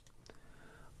Jurahouse.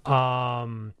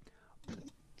 But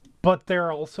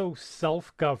they're also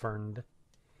self-governed.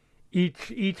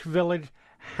 Each village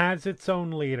has its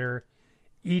own leader.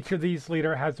 Each of these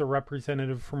leaders has a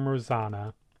representative from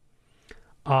Rosanna.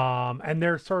 And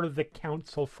they're sort of the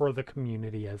council for the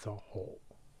community as a whole.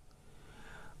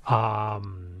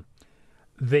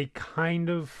 They kind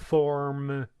of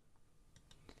form...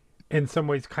 in some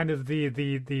ways, kind of the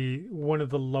one of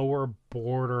the lower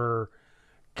border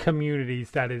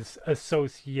communities that is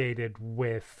associated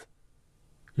with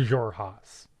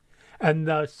Jurahouse, and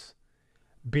thus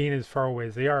being as far away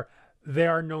as they are, they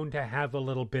are known to have a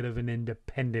little bit of an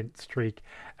independent streak,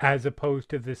 as opposed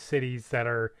to the cities that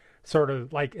are sort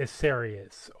of like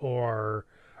Asarius or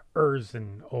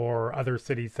Urzen or other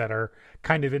cities that are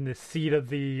kind of in the seat of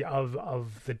the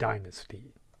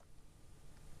dynasty.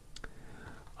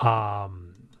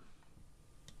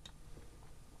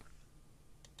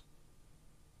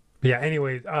 Yeah,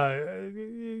 anyways,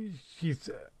 she's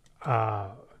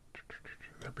there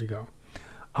we go.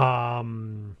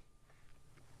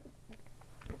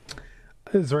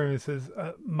 Zoran says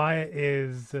Maya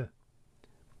is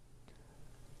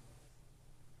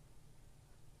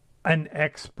an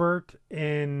expert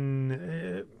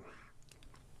in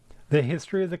the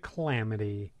history of the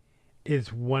Calamity,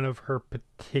 is one of her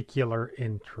particular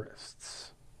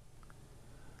interests.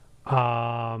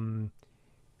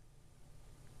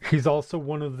 She's also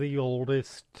one of the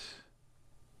oldest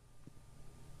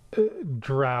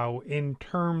drow in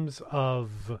terms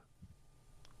of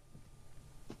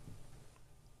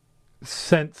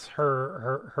since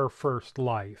her first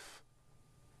life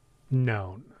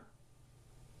known.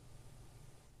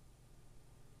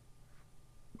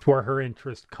 It's where her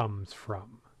interest comes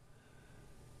from.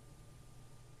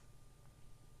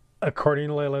 According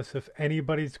to Lilith, if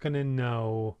anybody's going to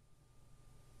know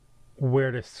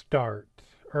where to start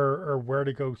or where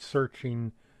to go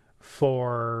searching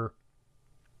for...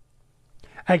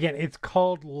 Again, it's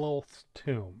called Lilith's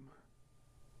Tomb.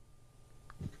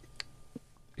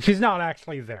 She's not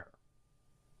actually there.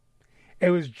 It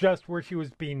was just where she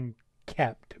was being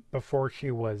kept before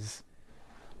she was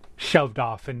shoved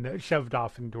off into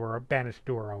her, banished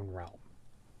to her own realm.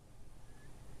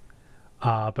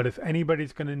 But if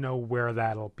anybody's going to know where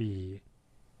that'll be,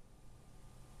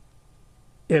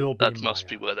 it'll be That must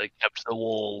be where they kept the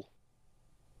wall.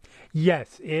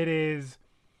 Yes, it is.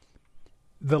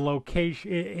 The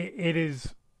location. It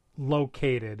is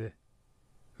located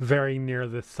very near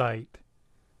the site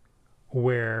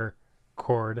where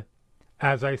Cord,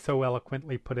 as I so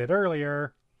eloquently put it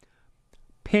earlier,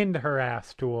 pinned her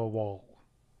ass to a wall.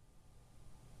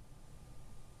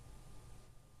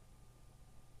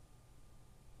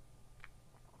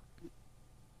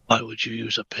 Why would you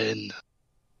use a pin?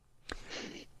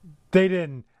 They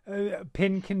didn't.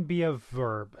 Pin can be a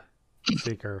verb,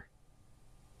 Seeker.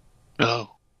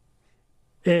 Oh.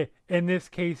 In this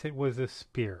case, it was a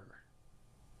spear.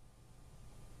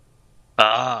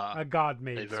 Ah. A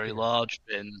god-made a very spear. large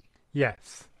pin.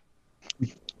 Yes.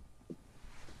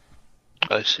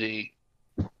 I see.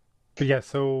 But yeah,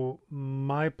 so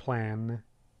my plan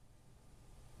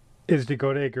is to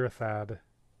go to Yggdrathad,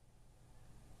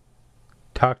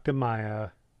 talk to Maya,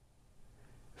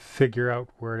 figure out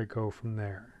where to go from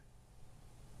there.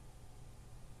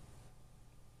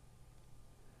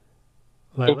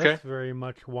 Lilith very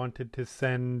much wanted to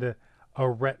send a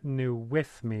retinue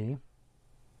with me.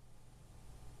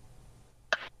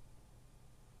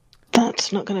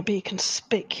 That's not going to be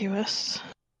conspicuous.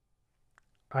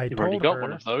 You've already got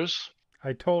one of those.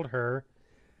 I told her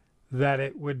that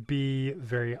it would be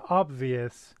very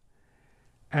obvious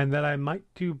and that I might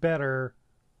do better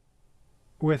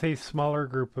with a smaller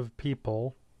group of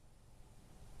people.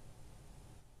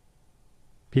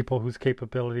 People whose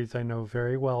capabilities I know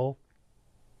very well.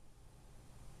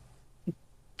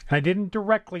 I didn't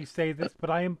directly say this, but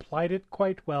I implied it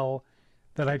quite well,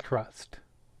 that I trust.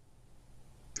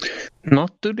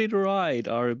 Not to deride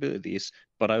our abilities,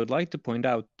 but I would like to point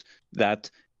out that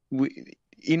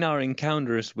in our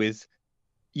encounters with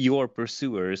your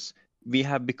pursuers, we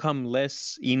have become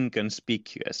less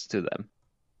inconspicuous to them.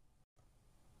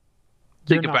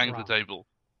 Take a bang at the table.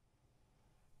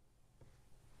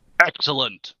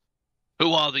 Excellent.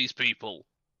 Who are these people?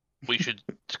 We should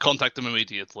contact them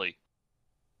immediately.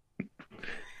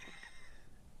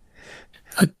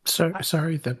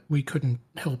 Sorry that we couldn't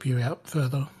help you out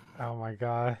further. Oh my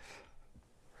god.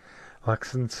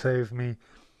 Luxon, save me.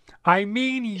 I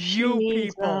mean you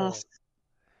people!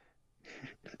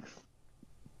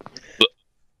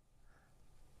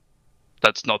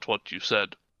 That's not what you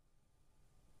said.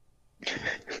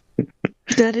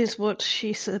 That is what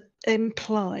she said,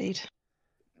 implied.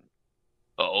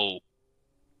 Oh.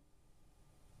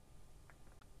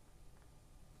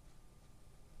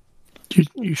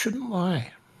 You shouldn't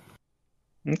lie.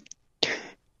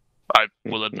 I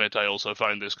will admit I also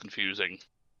find this confusing.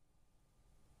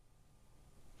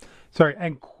 Sorry,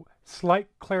 and slight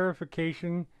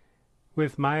clarification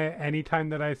with Maya, anytime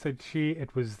that I said she,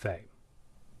 it was they.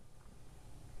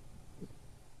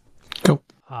 Cool.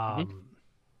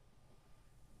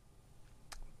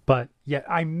 But yeah,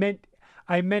 I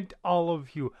meant all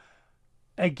of you.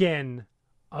 Again,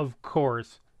 of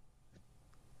course,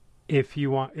 if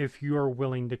you are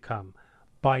willing to come.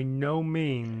 By no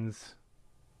means.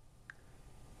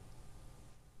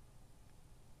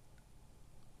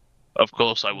 Of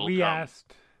course I will we come.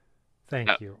 asked. Thank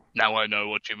you. Now I know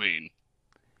what you mean.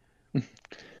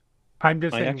 I'm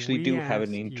just I saying actually we do have an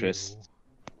asked interest. you.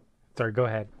 Sorry, go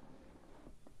ahead.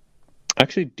 I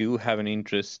actually do have an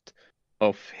interest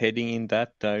of heading in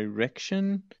that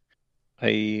direction.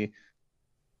 Yeah.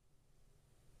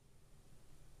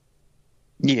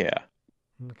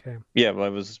 Okay. Yeah, but I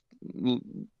was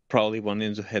probably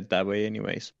wanting to head that way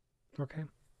anyways. Okay.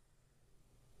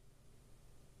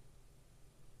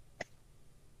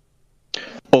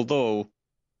 Although,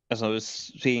 as I was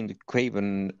seeing the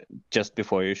Craven just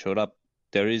before you showed up,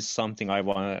 there is something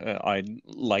I'd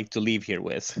like to leave here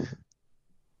with.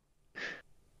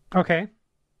 Okay.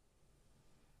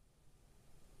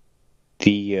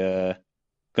 The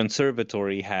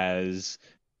conservatory has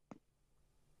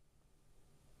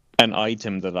an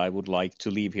item that I would like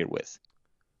to leave here with.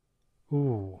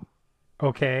 Ooh.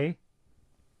 Okay.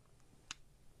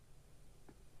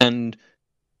 And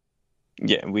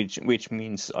yeah, which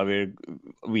means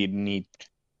we need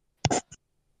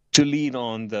to lean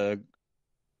on the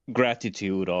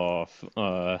gratitude of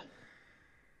the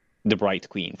Bright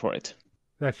Queen for it.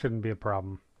 That shouldn't be a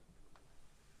problem.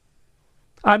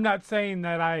 I'm not saying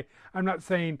that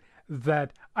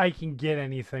I can get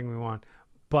anything we want,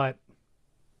 but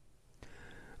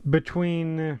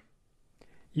between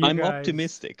I'm guys,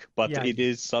 optimistic, but yeah, it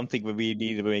is something that we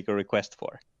need to make a request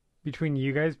for. Between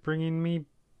you guys bringing me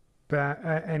back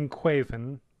and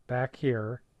Quaven back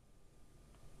here,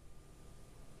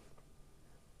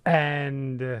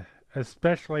 and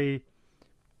especially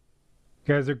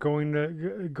you guys are going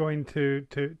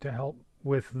to help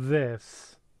with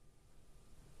this.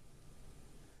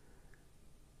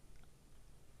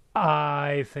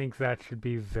 I think that should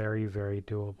be very, very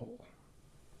doable.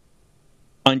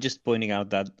 I'm just pointing out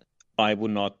that I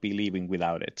would not be leaving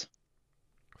without it.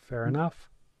 Fair enough.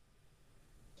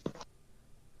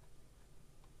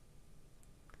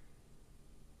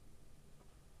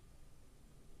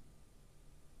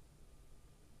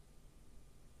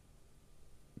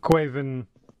 Quaven,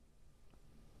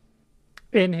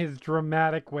 in his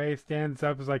dramatic way, stands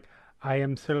up. Is like, I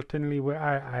am certainly.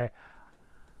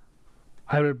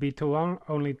 I will be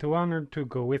only too honored to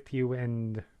go with you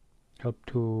and help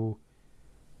to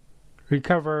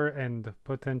recover and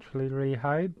potentially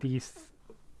rehide this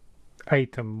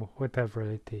item, whatever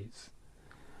it is.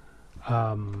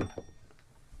 And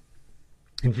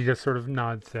she just sort of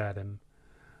nods at him.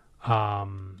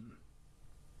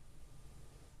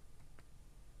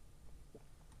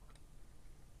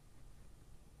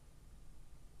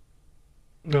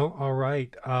 No, all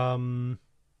right.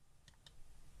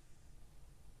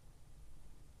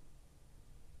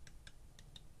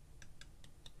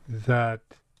 That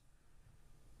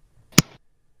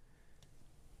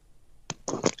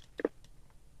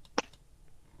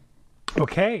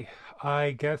okay.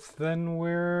 I guess then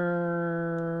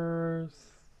we're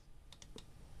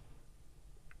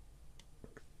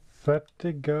set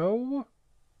to go.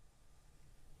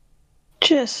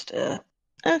 Just a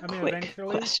quick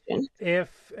question.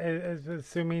 If,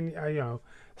 assuming,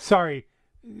 sorry,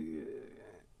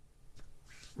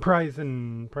 Prize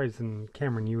and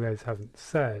Cameron, you guys haven't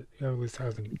said, so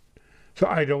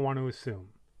I don't want to assume.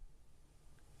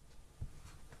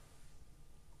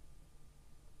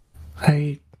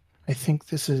 I think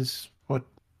this is what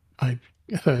I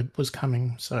heard was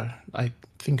coming, so I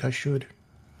think I should.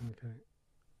 Okay.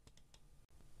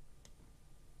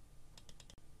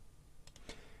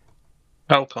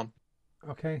 I'll come.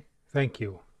 Okay, thank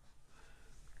you.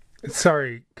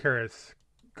 Sorry, Karis,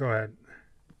 go ahead.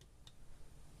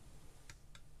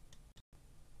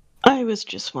 I was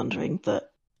just wondering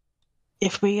that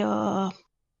if we are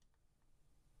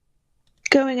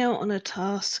going out on a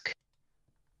task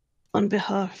on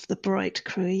behalf of the Bright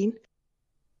Queen,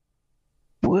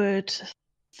 would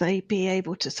they be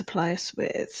able to supply us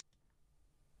with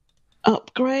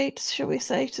upgrades, shall we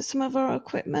say, to some of our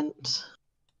equipment?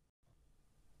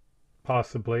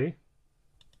 Possibly.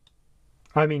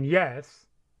 I mean, yes,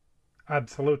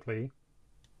 absolutely.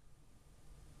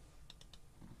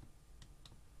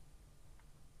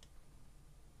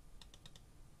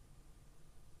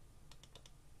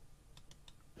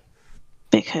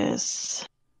 Because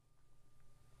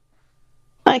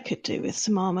I could do with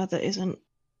some armor that isn't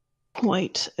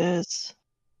quite as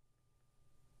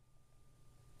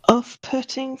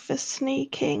off-putting for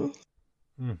sneaking.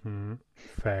 Mm-hmm.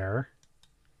 Fair.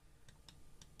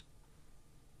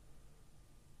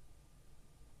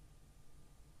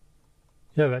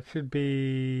 Yeah, that should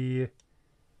be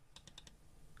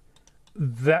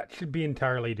That should be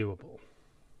entirely doable.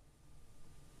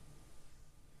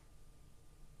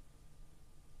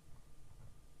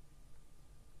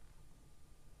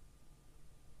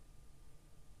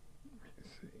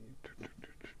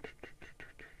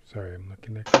 Sorry, I'm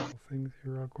looking at a couple things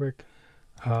here real quick.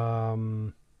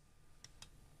 All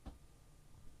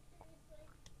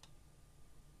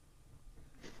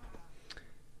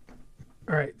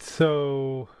right,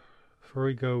 so before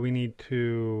we go, we need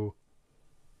to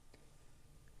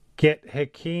get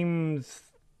Hakim's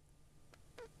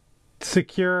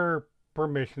secure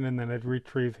permission and then I'd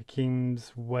retrieve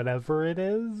Hakim's whatever it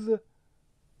is.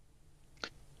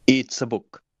 It's a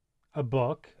book. A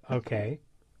book, okay.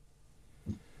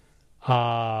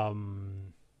 Talk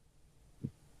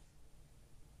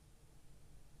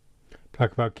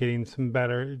about getting some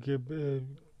better,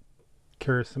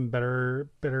 cure some better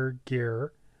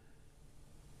gear.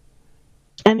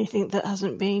 Anything that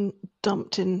hasn't been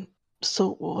dumped in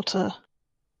salt water,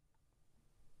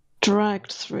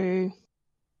 dragged through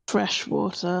fresh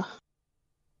water,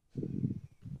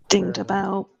 dinged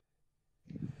about.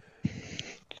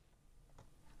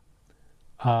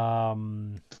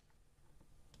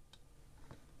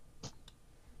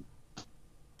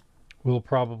 We'll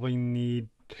probably need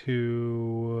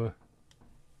to.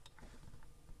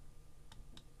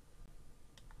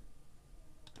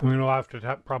 I mean, we'll have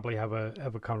to probably have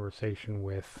a conversation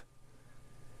with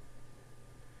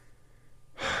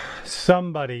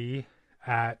somebody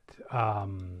at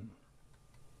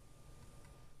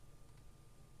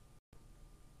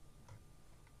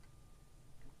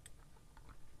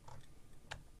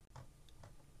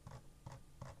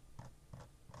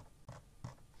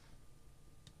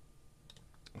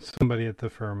somebody at the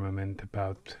firmament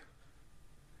about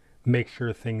make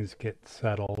sure things get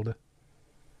settled.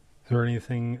 Is there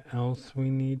anything else we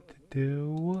need to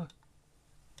do?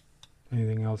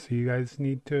 Anything else you guys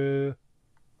need to?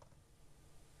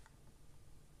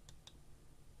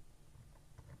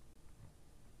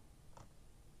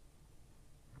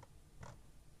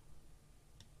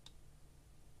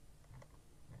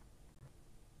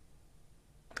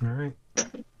 All right.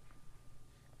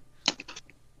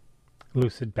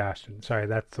 Lucid Bastion. Sorry,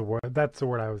 that's the word. That's the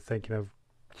word I was thinking of.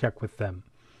 Check with them.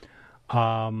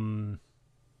 All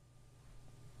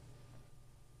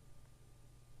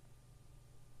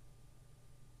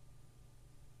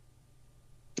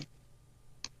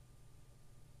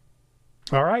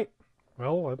right.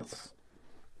 Well, let's.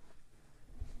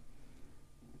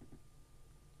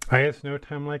 I guess no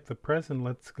time like the present.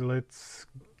 Let's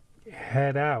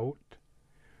head out.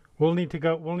 We'll need to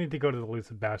go to the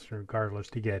Lucid Bastion regardless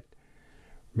to get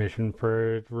permission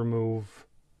to remove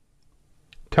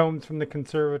tomes from the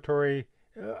conservatory.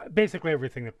 Basically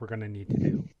everything that we're going to need to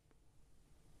do.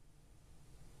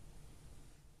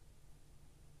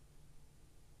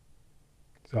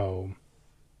 So,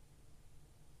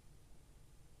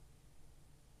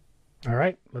 all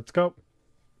right, let's go.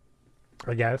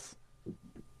 I guess.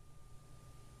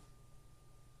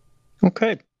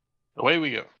 Okay. Away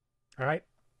we go. All right.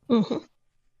 Mm-hmm.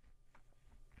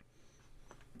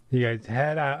 You guys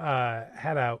head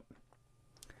out.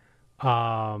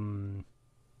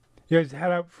 You guys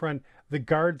head out front. The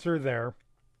guards are there.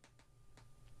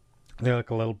 They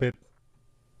look a little bit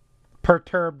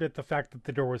perturbed at the fact that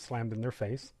the door was slammed in their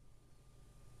face.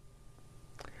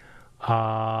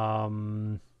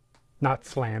 Not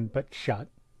slammed, but shut.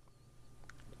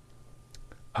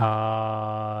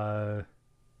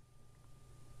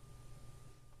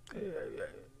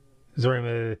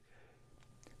 Zorima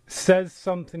says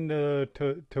something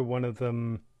to one of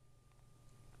them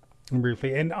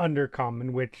briefly in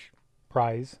Undercommon, which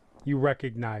prize you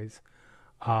recognize.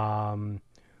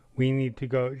 We need to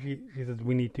go. She says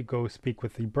we need to go speak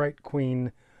with the Bright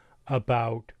Queen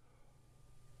about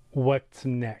what's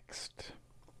next.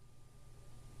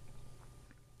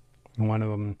 And one of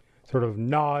them sort of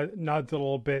nods a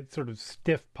little bit, sort of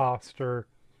stiff posture.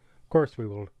 Of course we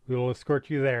will. We will escort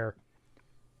you there.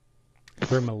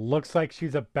 Zorima looks like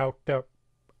she's about to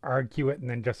argue it and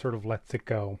then just sort of lets it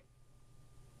go.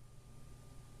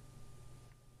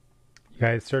 You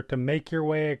guys start to make your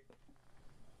way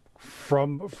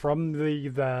from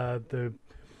the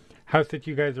house that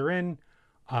you guys are in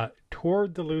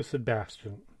toward the Lucid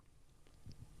Bastion.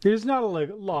 It is not a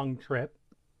long trip.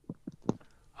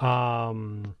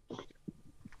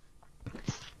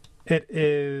 It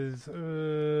is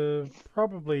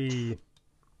probably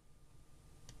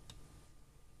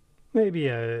maybe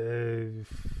a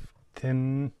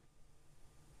 10,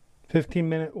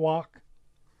 15-minute walk.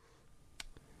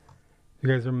 You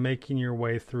guys are making your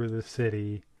way through the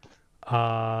city.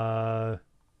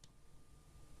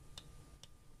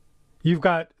 You've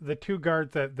got the two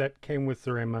guards that came with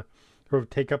Zarema sort of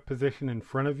take up position in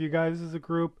front of you guys as a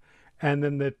group, and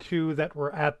then the two that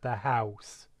were at the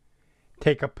house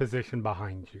take up position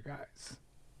behind you guys.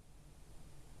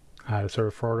 Sort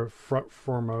of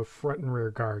form a front and rear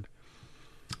guard.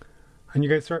 And you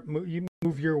guys you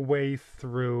move your way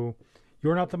through.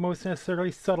 You're not the most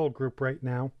necessarily subtle group right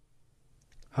now.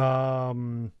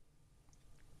 But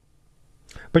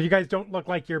you guys don't look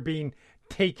like you're being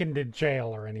taken to jail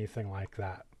or anything like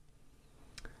that.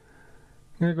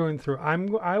 You're going through.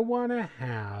 I want to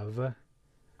have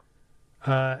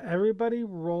everybody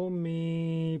roll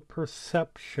me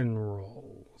perception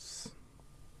rolls.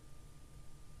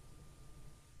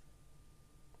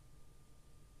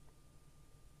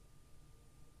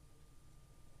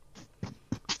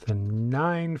 It's a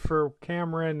 9 for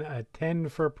Cameron, a 10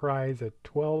 for Prize, a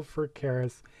 12 for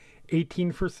Karis,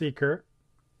 18 for Seeker.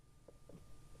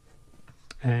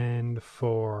 And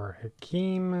for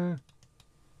Hakeem,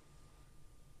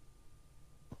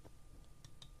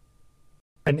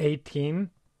 an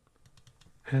 18.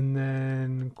 And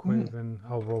then Quaven,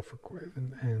 I'll roll for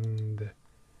Quaven. And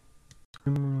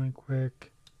really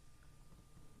quick.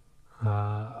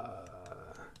 Quaven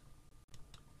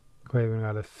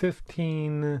got a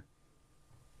 15.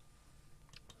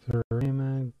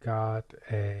 Zarema got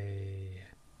a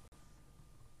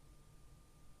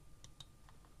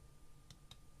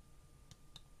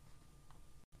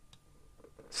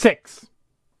 6.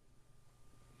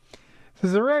 So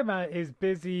Zarema is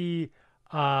busy.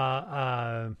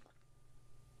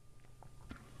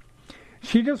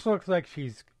 She just looks like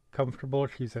she's comfortable.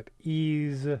 She's at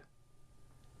ease.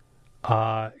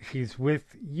 She's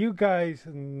with you guys,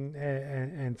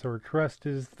 and so her trust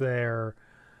is there.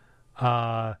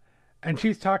 And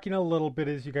she's talking a little bit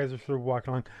as you guys are sort of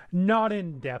walking along, not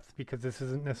in depth because this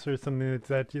isn't necessarily something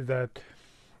that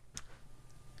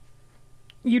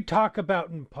you talk about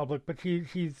in public, but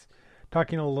she's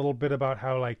talking a little bit about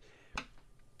how, like,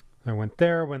 I went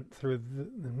through the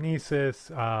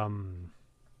Nemesis,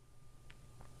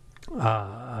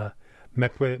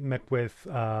 met with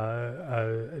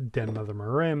Den Mother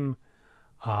Marim,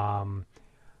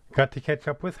 got to catch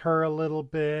up with her a little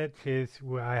bit.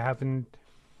 I haven't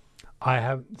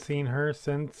seen her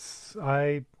since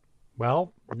no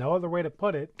other way to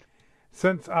put it,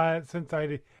 since I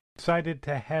decided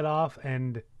to head off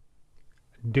and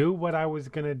do what I was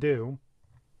going to do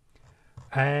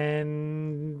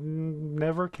and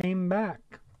never came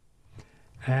back.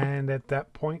 And at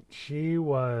that point, she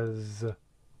was...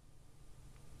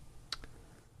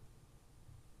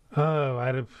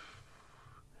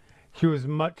 she was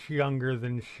much younger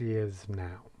than she is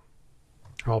now.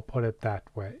 I'll put it that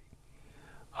way.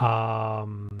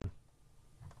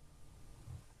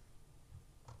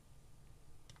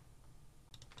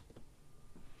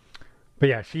 But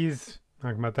yeah, she's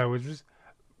talking about that, which is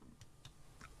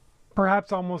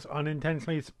perhaps almost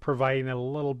unintentionally providing a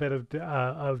little bit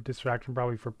of distraction,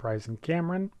 probably for Price and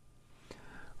Cameron.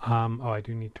 I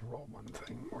do need to roll one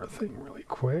more thing really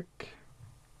quick.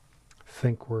 I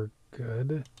think we're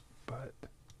good, but...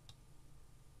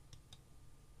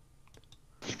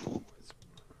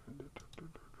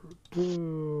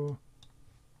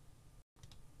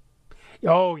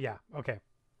 Oh, yeah, okay.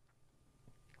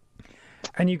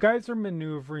 And you guys are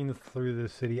maneuvering through the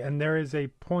city, and there is a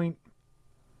point...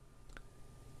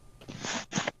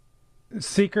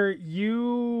 Seeker,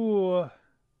 you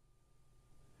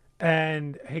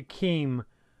and Hakeem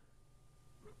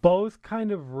both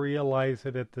kind of realize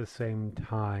it at the same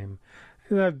time.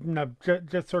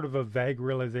 Just sort of a vague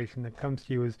realization that comes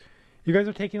to you is you guys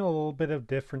are taking a little bit of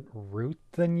different route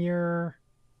than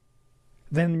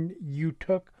you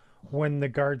took when the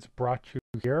guards brought you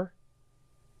here.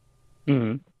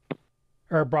 Mm-hmm.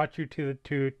 Or brought you to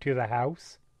the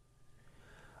house.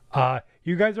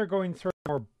 You guys are going sort of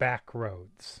more back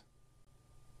roads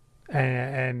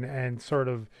and sort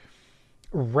of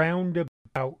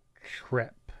roundabout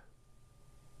trip.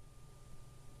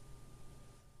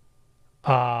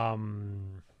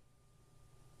 And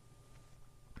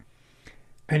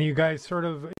you guys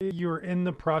you're in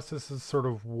the process of sort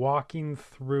of walking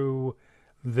through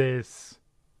this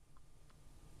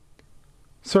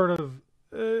sort of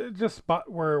just spot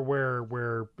where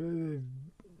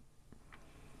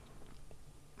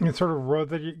it's sort of road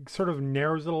that sort of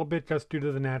narrows a little bit just due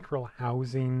to the natural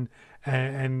housing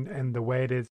and the way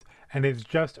it is, and it's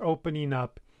just opening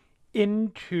up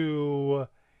into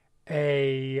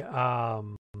in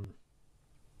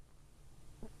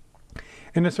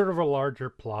a sort of a larger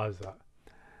plaza.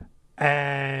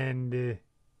 And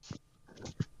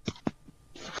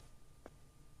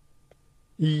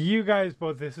You guys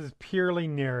both, this is purely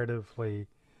narratively,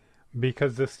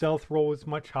 because the stealth roll was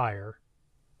much higher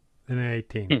than an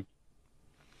 18.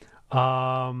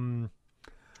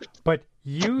 But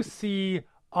you see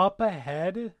up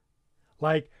ahead,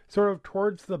 like sort of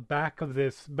towards the back of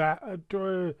this,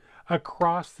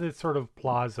 across this sort of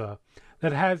plaza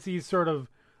that has these sort of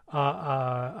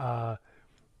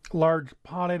large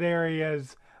potted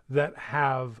areas that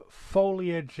have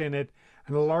foliage in it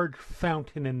and a large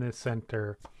fountain in the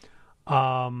center.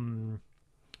 You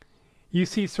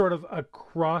see sort of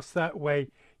across that way,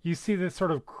 you see this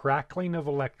sort of crackling of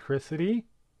electricity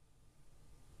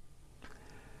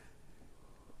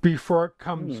before it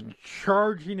comes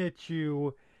charging at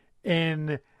you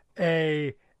in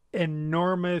a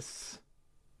enormous,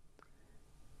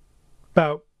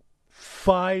 about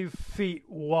 5 feet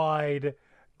wide,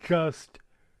 just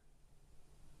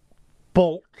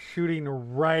bolt shooting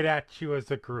right at you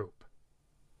as a group.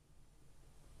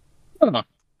 Oh.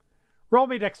 Roll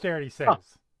me dexterity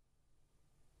saves.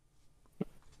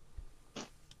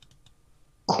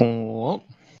 Cool.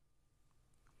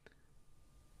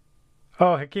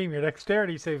 Oh, Hakeem, your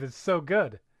dexterity save is so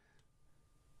good.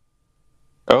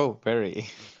 Oh, very.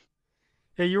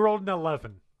 Yeah, you rolled an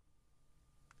 11.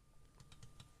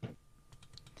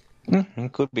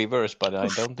 It could be worse, but I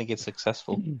don't think it's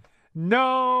successful.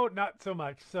 No, not so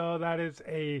much. So that is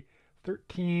a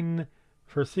 13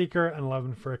 for Seeker and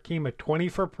 11 for Hakeem, a 20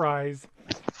 for Prize,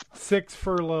 6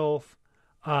 for Lilith,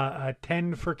 a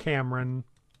 10 for Cameron.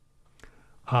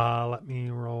 Let me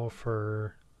roll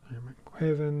for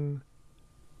Quaven.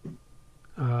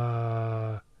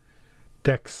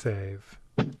 Dex save.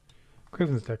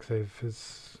 Quaven's dex save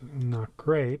is not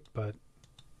great, but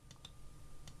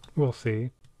we'll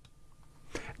see.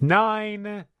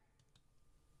 9.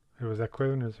 Or was that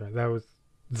Quaven or Zarema? That was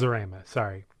Zarema,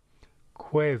 sorry.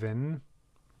 Quaven.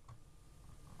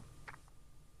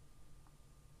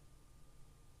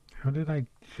 How did I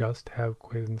just have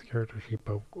Quaven's character sheet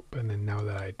open and now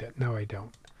I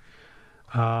don't?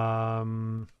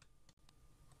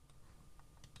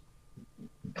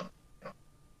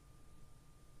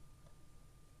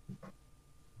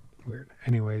 Weird.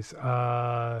 Anyways,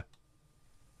 Quaven's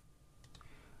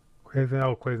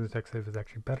dex save is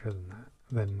actually better than that,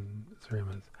 than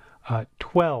Zarema's.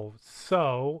 12.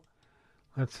 So,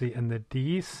 let's see, and the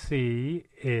DC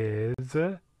is...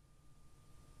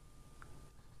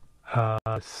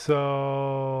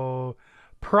 so...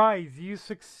 Prize, you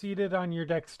succeeded on your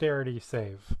dexterity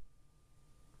save.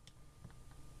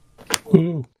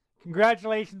 Ooh.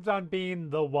 Congratulations on being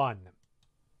the one.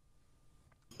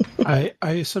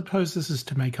 I suppose this is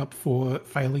to make up for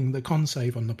failing the con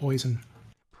save on the poison.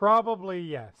 Probably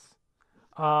yes.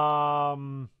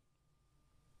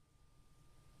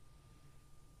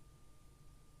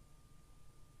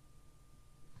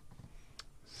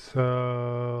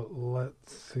 So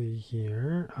let's see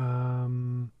here.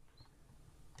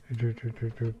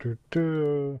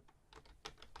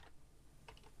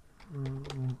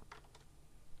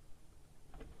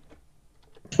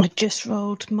 I just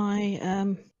rolled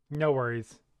my No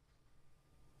worries.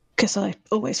 because I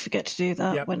always forget to do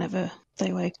that whenever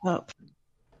they wake up.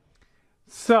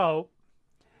 So,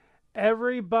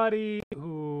 everybody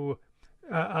who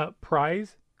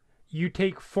Prize, you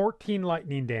take 14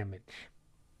 lightning damage.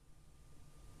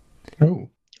 Oh.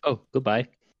 Oh, goodbye.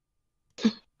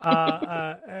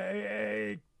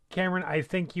 Cameron, I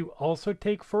think you also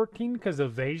take 14 because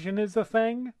evasion is a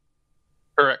thing.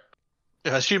 Correct.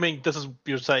 Assuming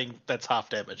you're saying that's half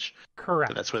damage.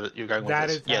 Correct. So that's where you're going with That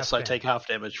this. is Yes, half I take half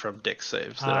damage from dex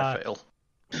saves that I fail.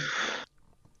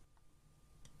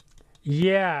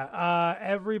 Yeah,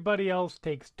 everybody else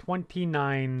takes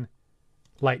 29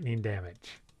 lightning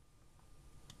damage.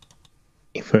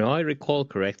 If I recall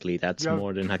correctly, that's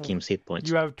more than Hakim's hit points.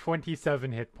 You have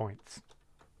 27 hit points.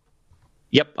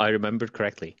 Yep, I remembered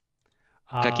correctly.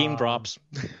 Hakim drops.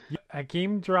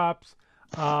 Hakim drops.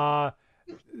 I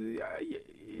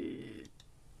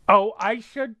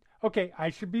should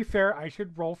be fair. I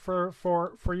should roll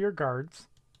for your guards.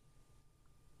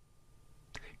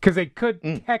 Because they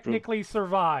could technically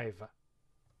survive.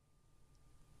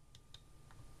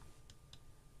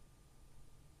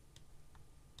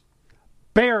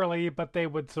 Barely, but they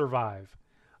would survive.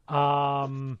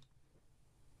 All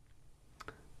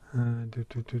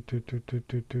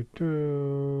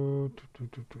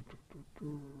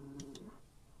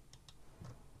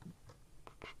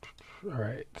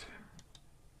right.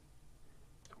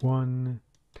 1,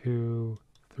 2,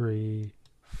 3,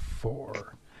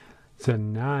 4. So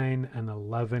 9 and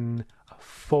 11, a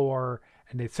 4,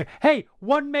 and a 6. Hey,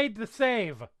 one made the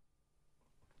save.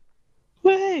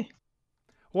 Way.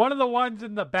 one of the ones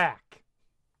in the back.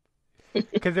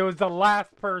 Because it was the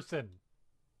last person.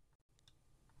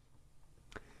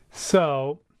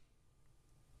 So,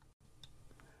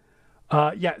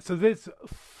 so this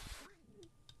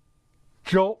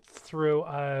jolts through.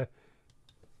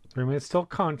 Room is still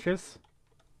conscious.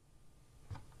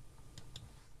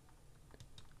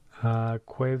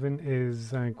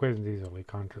 Quaven's easily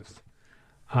conscious.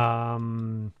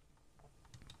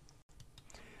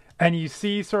 And you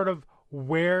see sort of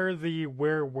where the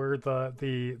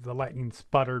lightning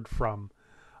sputtered from.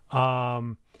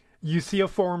 You see a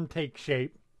form take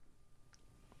shape.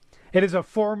 It is a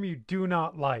form you do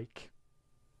not like.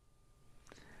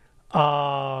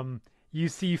 You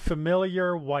see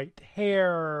familiar white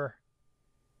hair.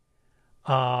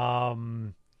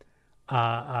 Sort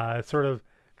of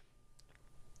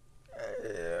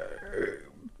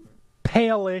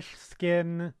palish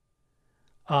skin.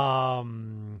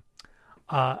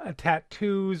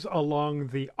 Tattoos along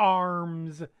the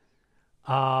arms. You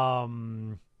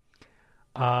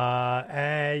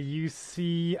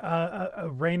see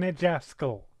Raina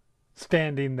Jaskell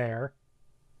standing there.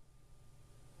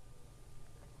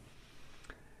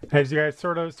 As you guys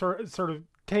sort of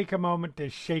take a moment to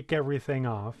shake everything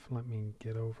off. Let me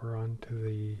get over onto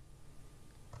the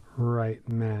right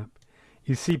map.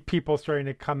 You see people starting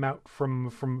to come out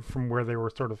from where they were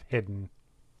sort of hidden.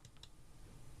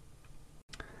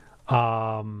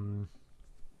 Let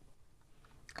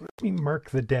me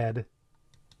mark the dead.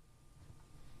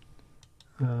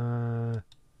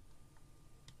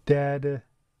 Dead.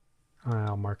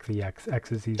 I'll mark the X.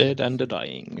 X is easy. Dead and the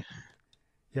dying.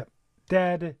 Yep.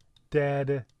 Dead.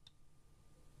 Dead.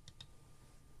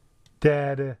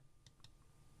 Dead.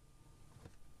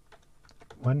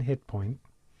 1 hit point.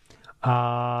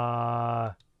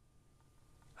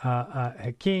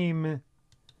 Hakeem.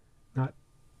 Not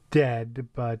dead,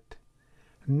 but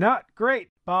not great,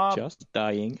 Bob. Just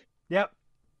dying. Yep.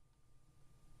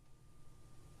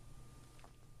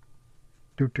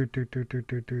 We'll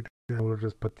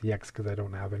just put the X because I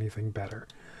don't have anything better.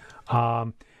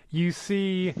 You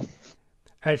see,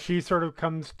 as she sort of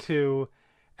comes to,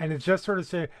 and it's just sort of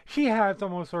saying, she has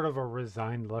almost sort of a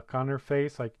resigned look on her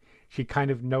face, like she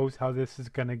kind of knows how this is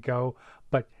going to go,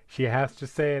 but she has to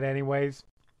say it anyways.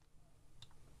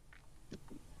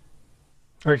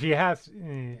 Or she has,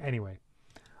 anyway.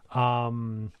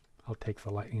 I'll take the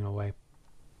lightning away.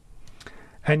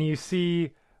 And you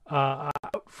see, out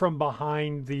from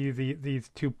behind these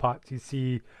two pots, you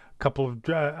see a couple of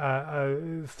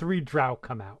 3 drow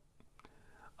come out.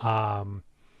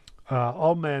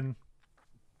 All men,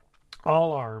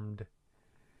 all armed,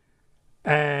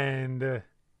 and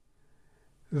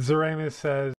Zoramus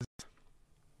says,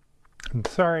 "I'm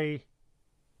sorry.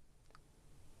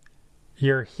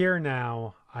 You're here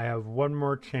now. I have one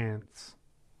more chance.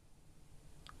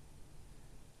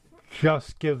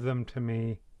 Just give them to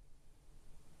me,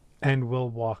 and we'll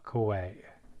walk away."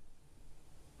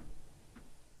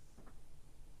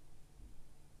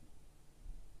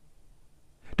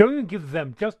 Don't even give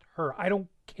them, just her. I don't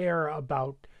care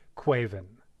about Quaven.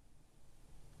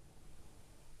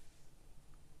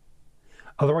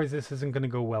 Otherwise, this isn't going to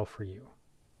go well for you.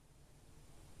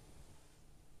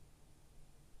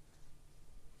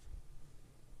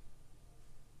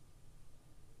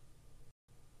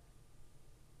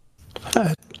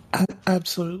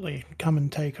 Absolutely. Come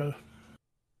and take her.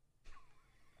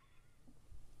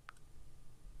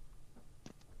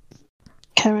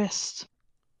 Kerist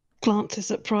glances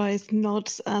at Prize,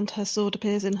 nods, and her sword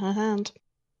appears in her hand.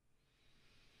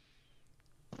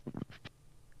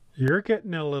 You're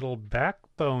getting a little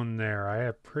backbone there. I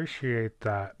appreciate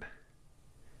that.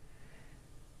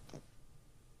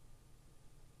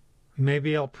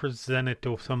 Maybe I'll present it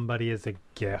to somebody as a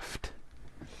gift.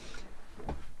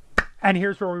 And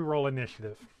here's where we roll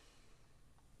initiative.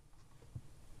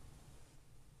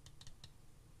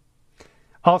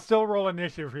 I'll still roll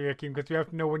initiative for you, Akeem, because you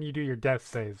have to know when you do your death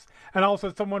saves. And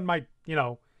also, someone might,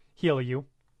 heal you.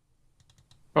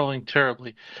 Rolling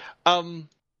terribly.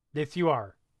 Yes, you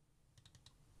are.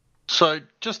 So,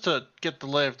 just to get the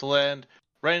lay of the land,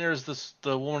 Raina is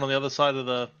the woman on the other side of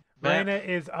the map? Raina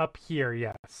is up here,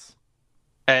 yes.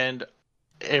 And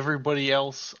everybody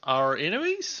else are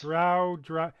enemies? Drow.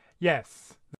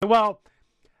 Yes. Well,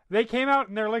 they came out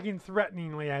and they're looking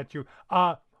threateningly at you.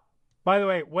 By the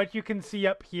way, what you can see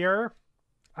up here,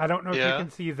 I don't know if you can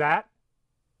see that.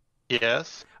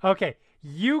 Yes. Okay,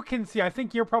 you can see. I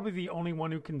think you're probably the only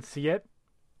one who can see it.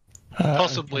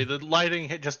 Possibly. The lighting,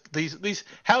 just these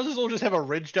houses all just have a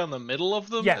ridge down the middle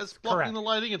of them yes, that's blocking correct. the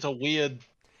lighting. It's a weird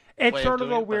It's sort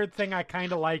of a weird thing. I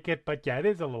kind of like it, but yeah, it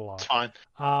is a little odd. It's fine.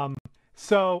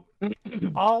 So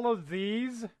all of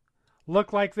these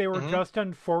look like they were just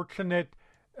unfortunate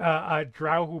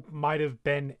drow who might have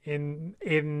been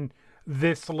in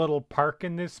this little park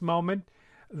in this moment.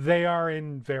 They are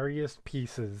in various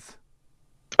pieces.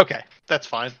 Okay, that's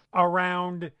fine.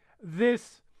 Around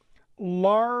this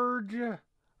large,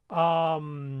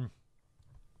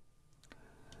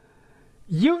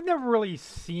 you've never really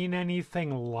seen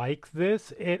anything like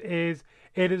this. It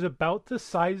is about the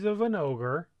size of an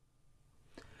ogre.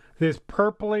 This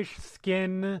purplish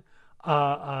skin,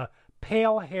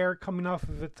 pale hair coming off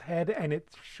of its head and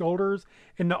its shoulders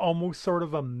into almost sort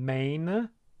of a mane.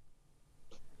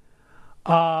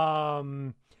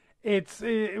 It's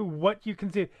what you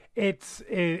can see. Its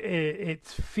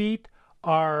feet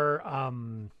are,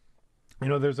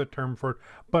 there's a term for it,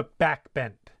 but back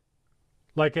bent,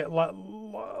 like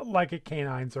a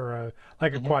canine's or a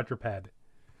quadruped.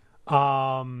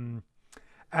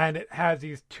 And it has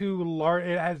these two large.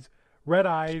 It has red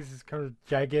eyes, kind of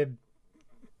jagged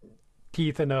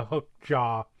teeth, and a hooked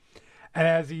jaw, and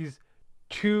it has these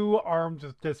two arms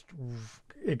with just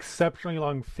exceptionally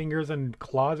long fingers and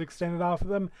claws extended off of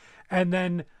them, and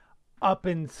then up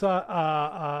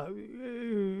inside,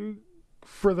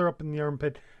 further up in the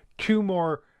armpit, two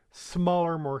more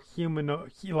smaller, more human,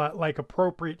 like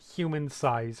appropriate human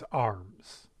size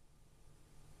arms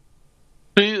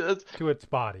to its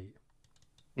body.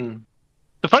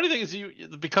 The funny thing is,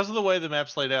 because of the way the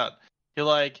map's laid out, you're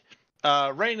like,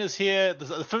 Raina's here,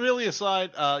 the familiar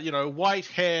side, white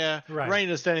hair, right.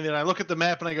 Raina's standing there, and I look at the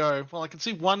map and I go, well, I can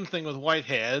see one thing with white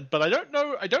hair, but I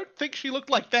don't think she looked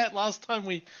like that last time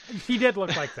She did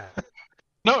look like that.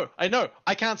 No, I know.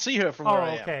 I can't see her from where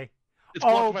I am. Okay. It's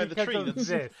blocked by the tree. Of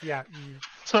this, yeah.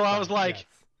 So I was like, yes.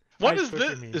 What is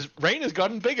this? Is Raina's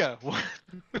gotten bigger?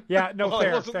 Yeah, no, well,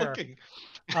 fair, I wasn't fair. Looking.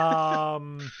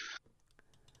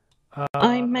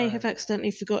 I may have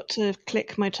accidentally forgot to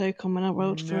click my token when I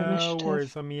rolled for initiative. No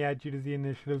worries, let me add you to the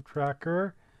initiative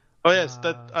tracker. Oh yes,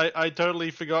 that I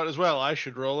totally forgot as well. I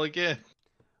should roll again.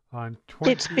 On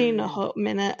 20... It's been a hot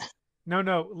minute. No.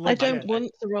 I don't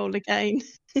want to roll again.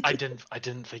 I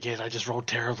didn't forget. I just rolled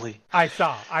terribly. I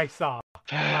saw.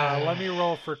 Let me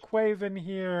roll for Quaven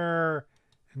here.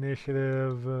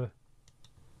 Initiative.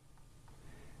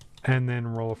 And then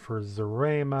roll for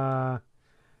Zarema.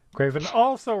 Quaven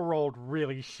also rolled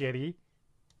really shitty.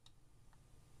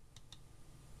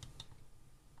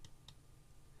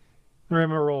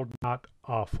 Zarema rolled not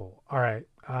awful. All right.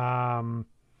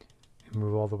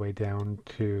 Move all the way down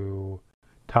to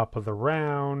top of the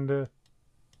round.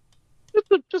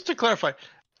 Just to clarify,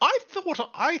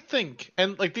 I think,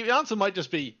 and like the answer might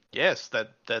just be yes,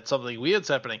 that something weird's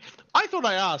happening. I thought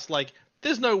I asked, like,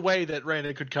 there's no way that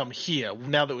Raina could come here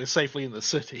now that we're safely in the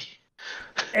city.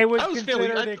 It was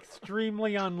considered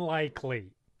extremely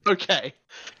unlikely. Okay,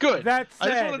 good. That said,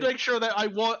 I just wanted to make sure that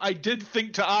I did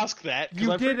think to ask that.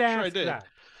 You did ask that.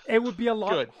 It would be a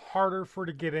lot harder for her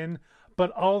to get in,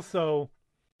 but also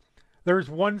there's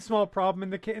one small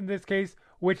problem in this case,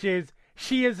 which is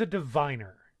she is a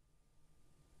diviner.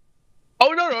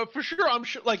 Oh no, for sure. I'm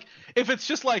sure. Like, if it's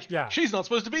just like she's not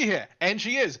supposed to be here and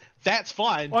she is, that's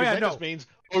fine. Because that just means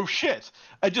shit.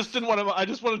 I just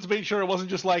wanted to make sure it wasn't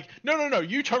just like no.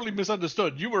 You totally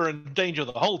misunderstood. You were in danger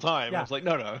the whole time. Yeah. I was like,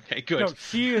 no. Okay, good. No,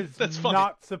 she is that's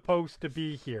not supposed to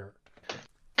be here.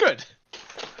 Good.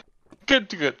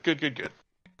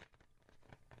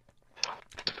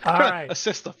 All right.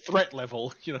 Assess the threat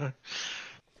level.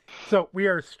 So we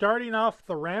are starting off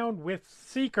the round with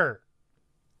Seeker.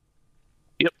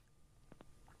 Yep.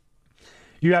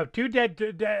 You have two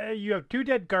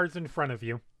dead guards in front of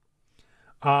you.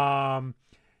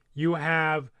 You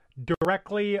have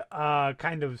directly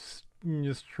kind of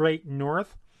straight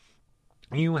north.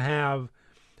 You have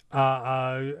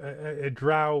a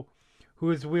drow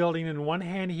who is wielding in one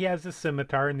hand he has a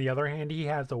scimitar, in the other hand he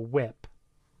has a whip.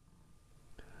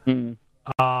 You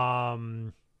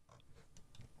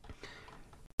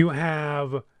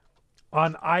have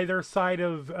on either side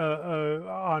of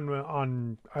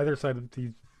on either side of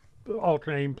these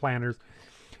alternating planners,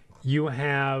 you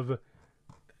have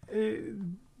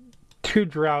two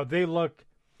drow. They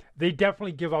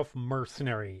definitely give off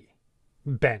mercenary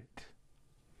bent.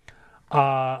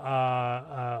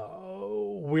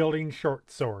 Wielding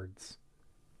short swords.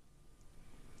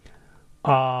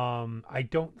 I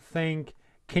don't think.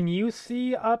 Can you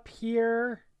see up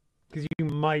here? Because you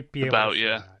might be able to see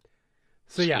that.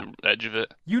 So just the edge of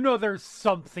it. You know there's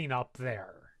something up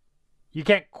there. You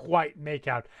can't quite make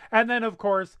out. And then, of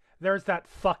course, there's that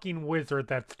fucking wizard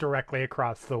that's directly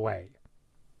across the way.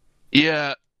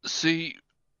 Yeah, see,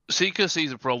 Seeker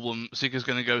sees a problem. Seeker's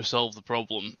going to go solve the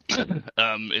problem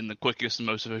in the quickest and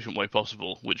most efficient way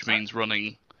possible, which means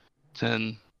running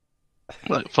 10,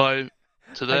 5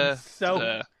 to there, to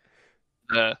there,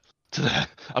 there, to there.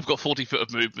 I've got 40 foot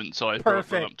of movement, so I run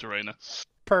up to Raina.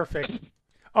 Perfect.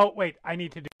 Oh, wait, I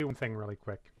need to do one thing really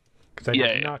quick. Because I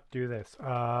did not do this.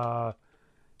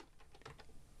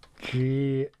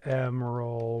 GM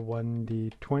roll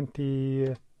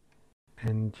 1d20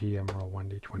 and GM roll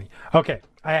 1d20. Okay,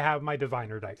 I have my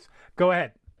diviner dice. Go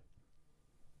ahead.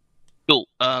 Cool.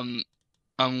 I'm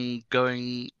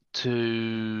going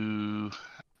to.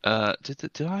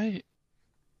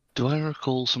 Do I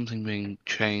recall something being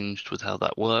changed with how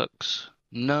that works?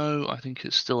 No, I think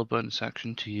it's still a bonus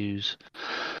action to use.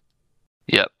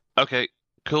 Yep. Okay.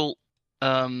 Cool.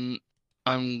 I'm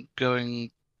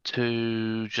going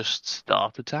to just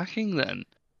start attacking then.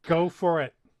 Go for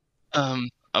it.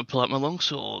 I'll pull out my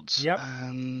longswords. Yep.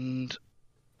 And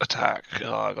attack.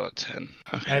 Oh, I got a 10.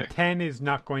 Okay. A 10 is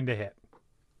not going to hit.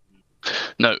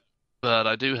 No, but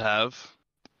I do have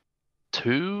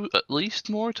 2 at least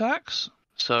more attacks.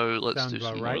 So let's do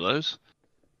some more of those.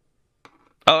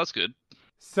 Oh, that's good.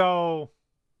 So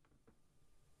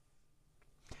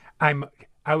I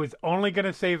was only going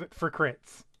to save it for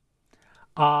crits.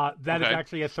 That is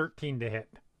actually a 13 to hit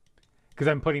because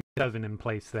I'm putting 7 in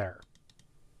place there.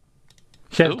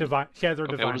 She has her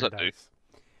diviner dice.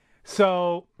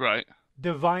 So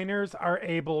diviners are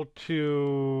able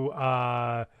to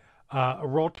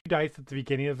roll 2 dice at the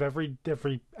beginning of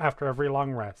after every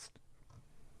long rest,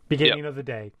 beginning of the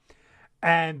day,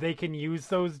 and they can use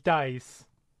those dice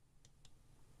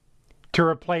to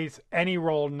replace any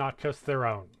roll, not just their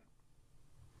own.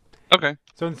 Okay.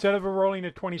 So instead of rolling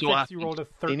a 26, you rolled a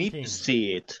 13. They need to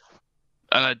see it.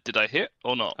 Did I hit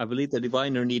or not? I believe the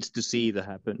diviner needs to see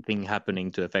the thing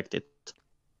happening to affect it.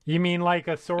 You mean like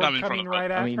a sword coming right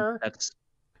at her? That's...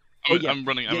 I'm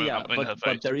running.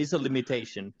 But there is a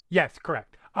limitation. Yes,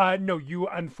 correct. No, you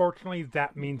unfortunately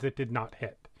that means it did not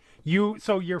hit.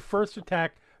 So your first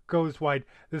attack goes wide.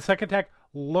 The second attack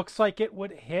looks like it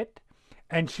would hit,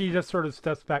 and she just sort of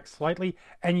steps back slightly,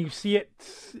 and you see it.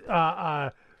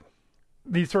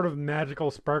 These sort of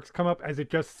magical sparks come up as it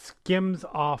just skims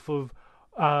off of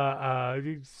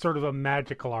sort of a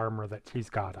magical armor that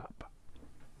she's got up.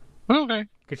 Okay.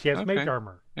 Because she has mage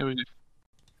armor. Here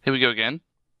we go again.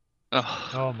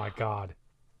 Oh my god.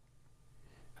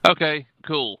 Okay,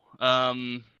 cool.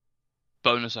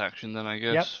 Bonus action then, I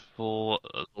guess, for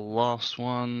the last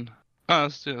one. Oh,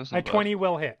 that's not bad. 20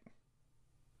 will hit.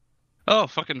 Oh,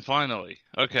 fucking finally.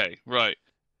 Okay, right.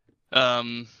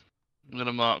 I'm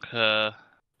gonna mark her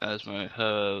as my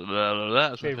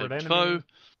favorite foe.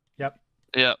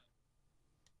 Yep.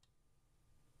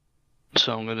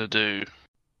 So I'm gonna do.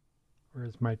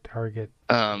 Where's my target?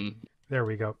 There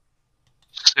we go.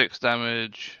 6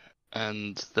 damage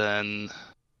and then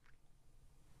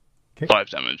 5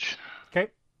 damage. Okay.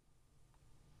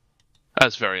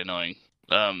 That's very annoying.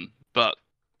 But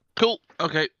cool.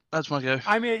 Okay, that's my go.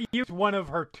 I mean, you used one of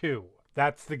her 2.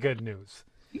 That's the good news.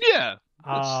 Yeah.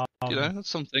 That's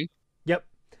something. Yep.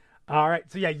 All right.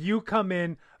 So yeah, you come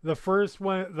in. The first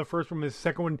one is the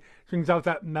second one brings out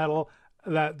that metal,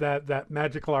 that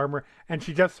magical armor, and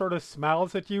she just sort of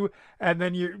smiles at you, and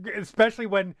then you, especially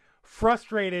when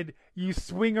frustrated, you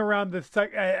swing around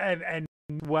and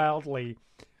wildly,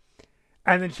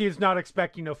 and then she is not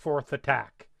expecting a 4th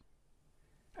attack,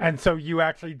 and so you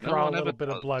actually draw a little bit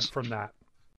of blood from that.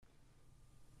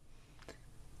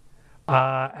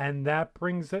 And that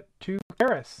brings it to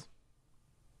Karis.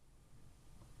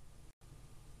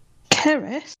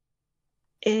 Karis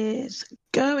is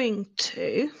going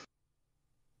to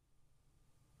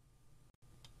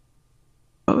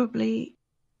probably...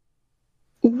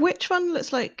 Which one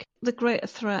looks like the greater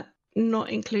threat,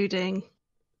 not including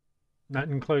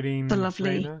the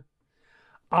lovely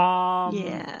Raina?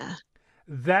 Yeah.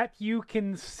 That you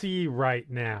can see right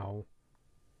now.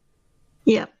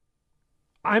 Yep.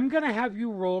 I'm going to have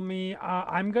you roll me.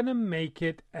 I'm going to make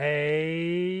it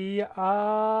a...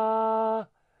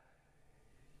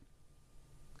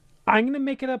 I'm going to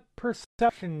make it a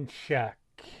perception check.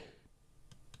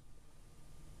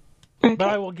 Okay. But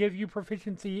I will give you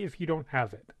proficiency if you don't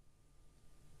have it.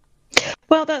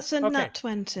 Well, that's a nat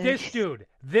 20.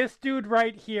 This dude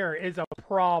right here is a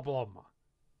problem.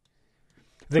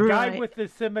 The guy with the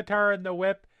scimitar and the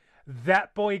whip,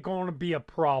 that boy going to be a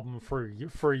problem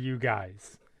for you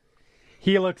guys.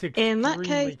 He looks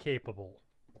extremely capable.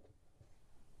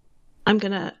 I'm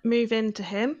going to move into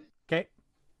him. Okay.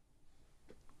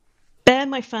 Bare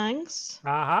my fangs.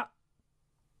 Uh-huh.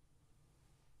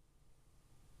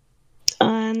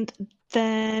 And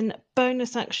then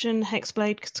bonus action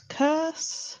Hexblade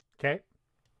Curse. Okay.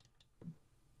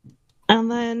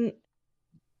 And then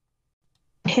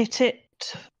hit it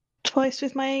twice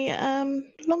with my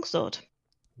longsword.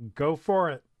 Go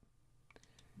for it.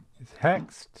 It's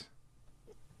hexed.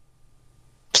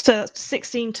 So that's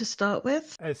 16 to start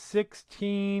with. A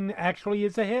 16 actually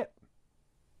is a hit.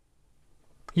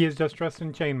 He is just dressed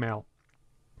in chainmail.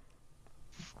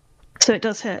 So it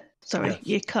does hit. Sorry, yes.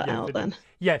 you cut out then.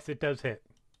 Yes, it does hit.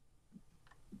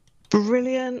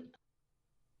 Brilliant.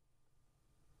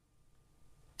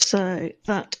 So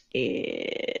that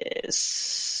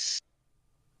is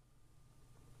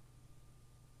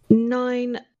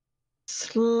 9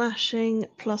 slashing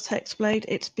plus Hexblade.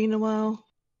 It's been a while.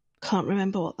 Can't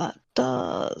remember what that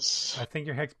does. I think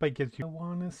your Hexblade gives you, I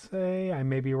want to say, I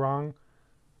may be wrong.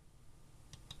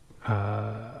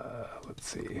 Let's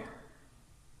see.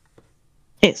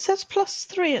 It says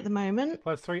 +3 at the moment.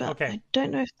 +3, okay. I don't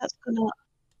know if that's gonna.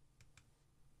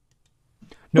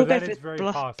 No, that is very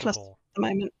possible. Plus at the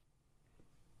moment.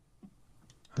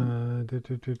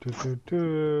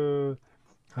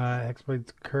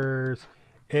 Hexblade's curse.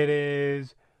 It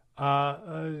is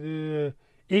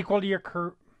equal to your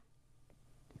curse.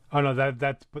 Oh no,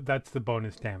 that's the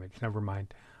bonus damage. Never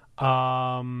mind.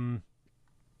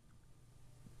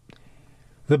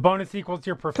 The bonus equals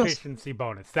your proficiency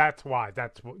bonus. That's why.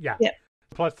 Yeah. Yep.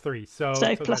 +3. So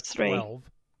plus that's 3. 12.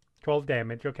 12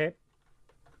 damage. Okay.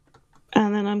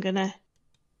 And then I'm gonna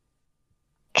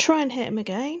try and hit him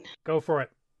again. Go for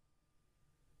it.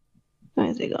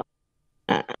 Where's he got?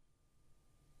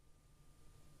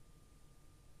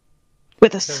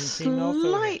 With a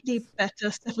slightly better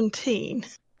 17.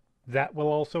 That will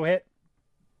also hit.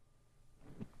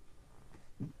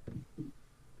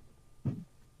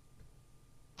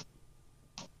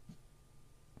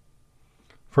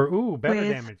 For better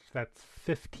damage. That's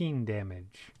 15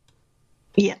 damage.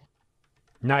 Yeah.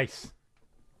 Nice.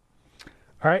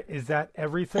 All right, is that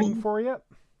everything for you?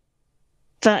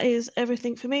 That is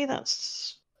everything for me.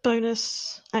 That's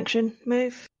bonus action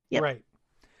move. Yep. Right.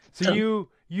 So you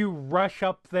rush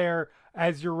up there.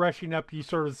 As you're rushing up, you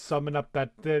sort of summon up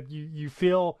that you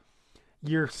feel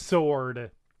your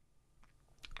sword.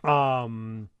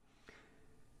 You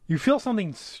feel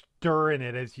something stir in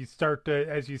it as you start to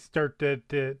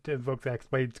invoke the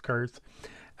Hexblade's curse,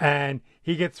 and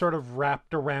he gets sort of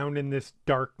wrapped around in this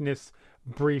darkness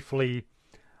briefly.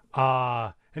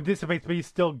 And dissipates, but he's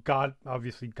still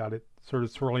obviously got it sort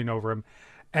of swirling over him,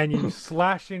 and you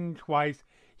slash in twice.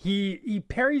 He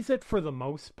parries it for the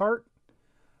most part,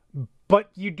 but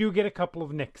you do get a couple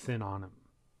of nicks in on him.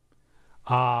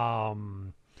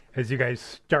 As you guys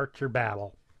start your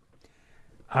battle.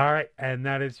 All right, and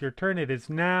that is your turn. It is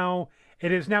now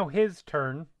his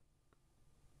turn.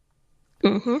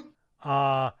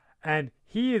 Mm-hmm. And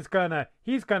he's gonna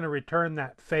return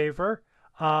that favor.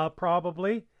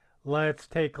 Probably. Let's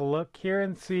take a look here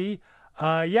and see.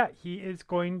 He's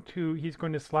going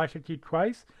to slash at you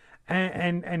twice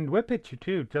and whip at you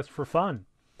too, just for fun.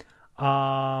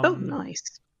 Oh,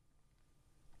 nice.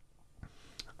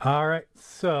 All right,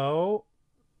 so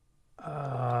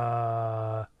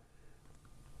the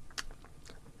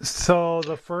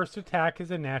first attack is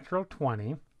a natural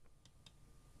 20.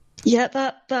 Yeah,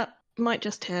 that might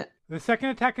just hit. The second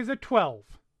attack is a 12.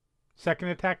 Second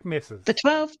attack misses. The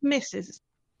 12 misses.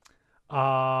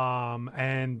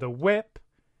 And the whip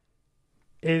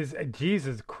is,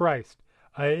 Jesus Christ.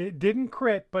 It didn't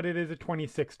crit, but it is a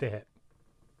 26 to hit.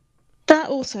 That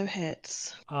also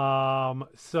hits.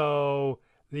 So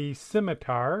the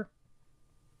scimitar.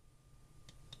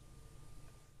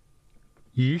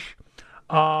 Yeesh.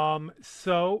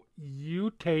 So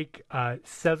you take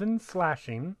 7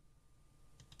 slashing.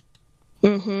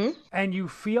 Mm-hmm. And you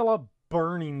feel a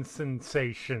burning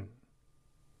sensation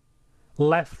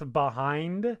left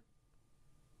behind.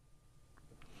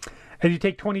 And you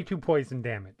take 22 poison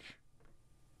damage.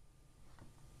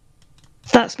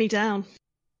 That's me down.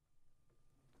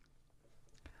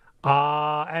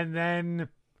 And then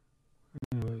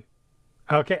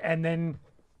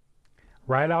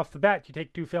right off the bat, you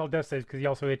take 2 failed death saves because he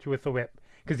also hit you with the whip.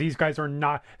 Because these guys are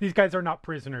not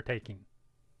prisoner taking.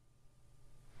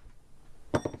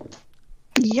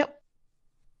 Yep.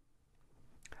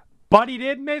 But he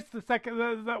did miss the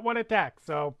second that one attack,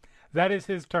 so that is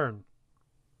his turn.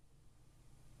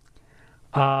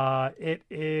 It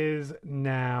is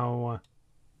now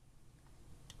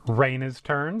Reyna's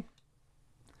turn.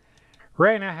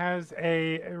 Reyna has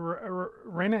a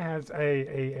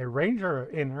ranger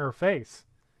in her face.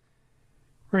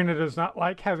 Reyna does not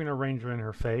like having a ranger in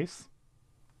her face.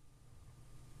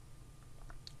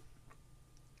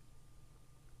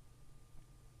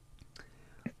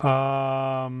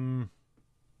 Raina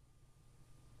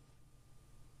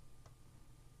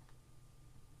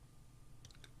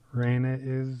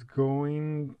is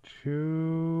going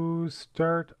to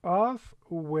start off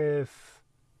with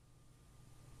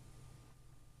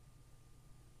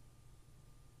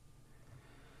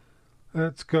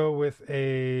let's go with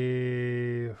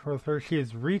a for her. She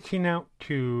is reaching out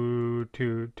to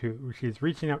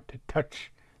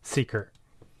touch Seeker.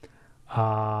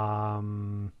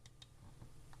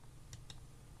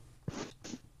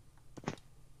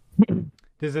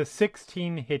 Does a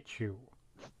 16 hit you?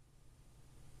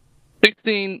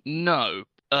 16, no.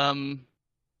 That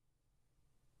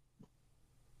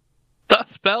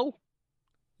spell?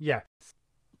 Yes.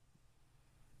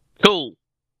 Cool.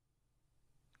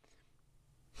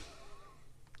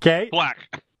 Okay.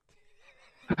 Black.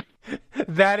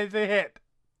 That is a hit.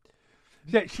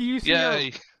 Yeah,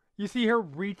 Yay. You see her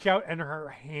reach out and her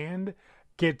hand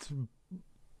gets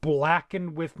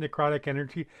blackened with necrotic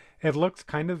energy. It looks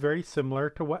kind of very similar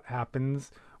to what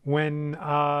happens when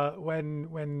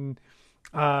Karis's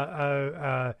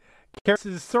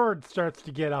sword starts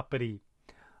to get uppity.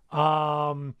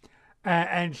 And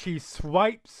she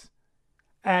swipes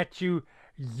at you.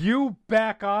 You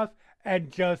back off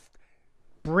and just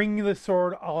bring the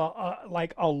sword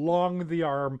like along the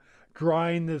arm,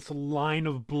 drawing this line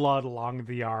of blood along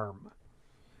the arm.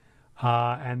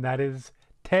 And that is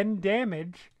 10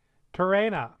 damage to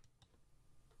Raina.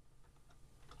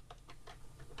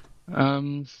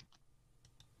 And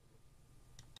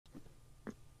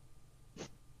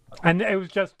it was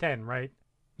just 10, right?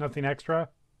 Nothing extra?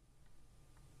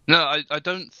 No, I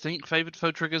don't think Favored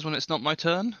Foe triggers when it's not my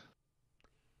turn.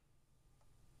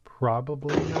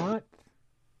 Probably not.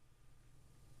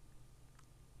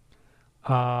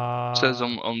 It says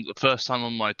on the first time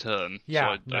on my turn.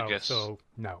 Yeah, so I guess. So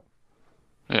no.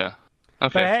 Yeah.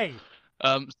 Okay. But hey.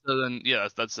 So then, yeah,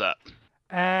 that's that.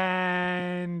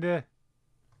 And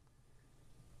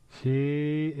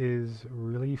she is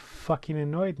really fucking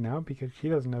annoyed now because she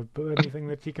doesn't have anything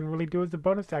that she can really do as a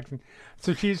bonus action.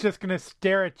 So she's just gonna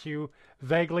stare at you,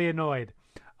 vaguely annoyed.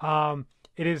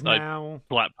 It is now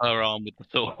slap her arm with the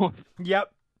sword.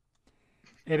 Yep.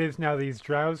 It is now these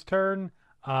Drow's turn.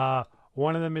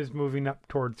 One of them is moving up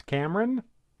towards Cameron.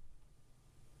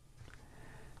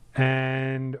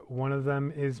 And one of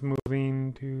them is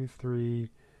moving 2, 3,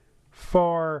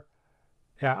 4.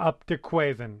 Yeah, up to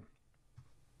Quaven.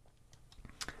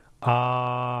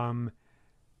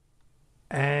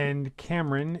 And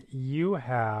Cameron, you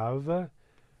have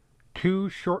 2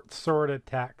 short sword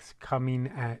attacks coming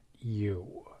at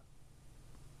you.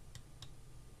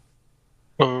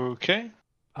 Okay.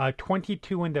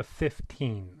 22 and a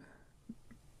 15.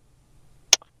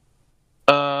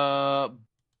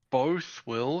 Both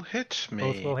will hit me.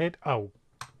 Both will hit? Oh.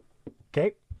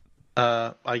 Okay.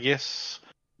 I guess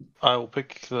I will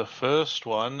pick the first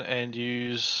one and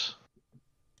use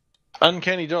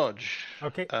Uncanny Dodge.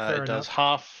 Okay, it does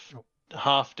half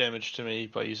damage to me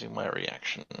by using my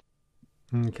reaction.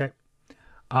 Okay.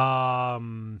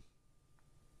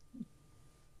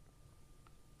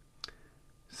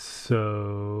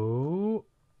 So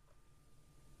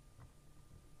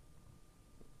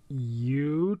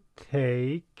you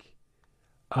take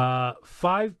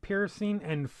 5 piercing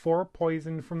and 4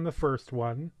 poison from the first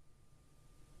one.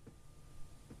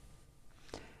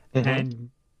 Mm-hmm.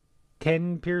 And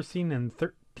 10 piercing and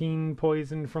 13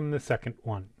 poison from the second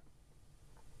one.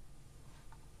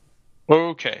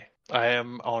 Okay. I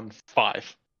am on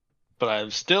 5. But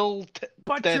I'm still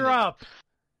But you're up!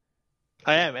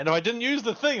 I am. And if I didn't use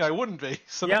the thing, I wouldn't be.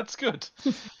 So that's good.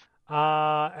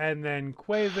 And then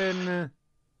Quaven...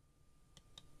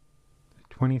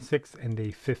 26 and a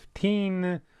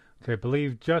 15. So I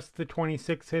believe just the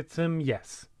 26 hits him.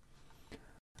 Yes.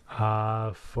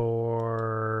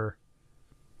 For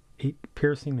 8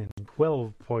 piercing and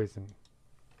 12 poison.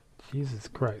 Jesus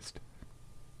Christ.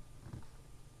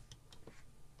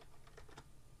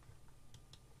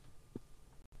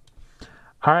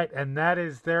 All right, and that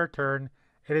is their turn.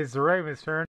 It is Zorema's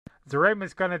turn.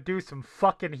 Zorema's gonna do some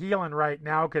fucking healing right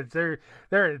now because there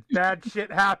is bad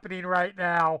shit happening right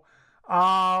now.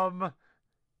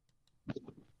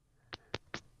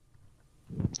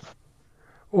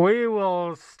 We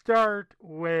will start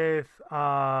with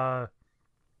yeah,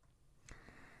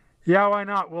 why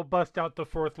not? We'll bust out the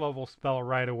 4th level spell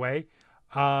right away.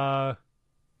 Wait a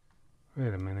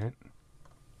minute.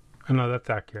 Oh, no, that's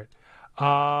accurate.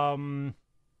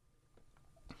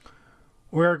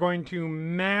 We're going to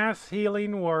mass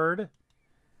healing word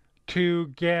to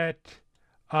get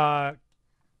how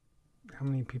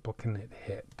many people can it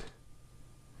hit?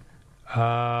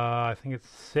 I think it's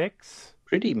 6.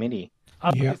 pretty many.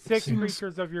 Up to 6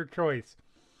 creatures of your choice.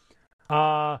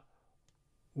 1,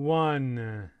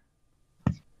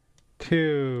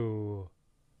 2.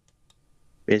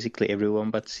 Basically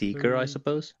everyone but Seeker, 3. I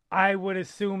suppose. I would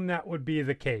assume that would be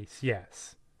the case,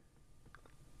 yes.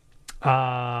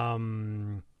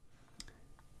 So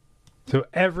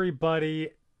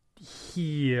everybody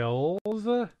heals.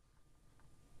 Not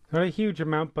a huge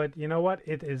amount, but you know what?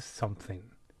 It is something.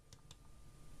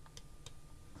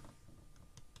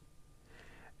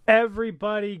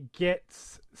 Everybody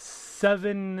gets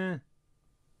 7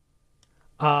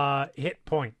 hit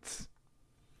points.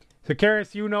 So,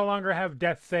 Karis, you no longer have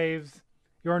death saves.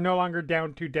 You are no longer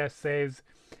down 2 death saves.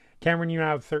 Cameron, you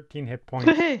now have 13 hit points.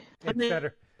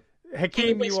 Etc.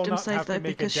 Hakeem, you will not have to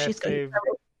make a death save.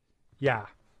 Yeah.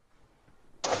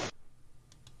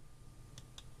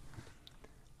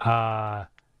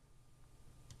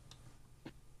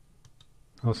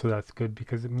 Also, that's good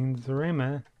because it means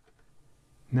Zarema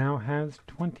now has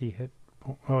 20 hit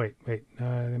points. Oh, wait.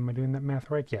 Am I doing that math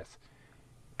right? Yes.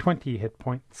 20 hit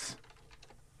points.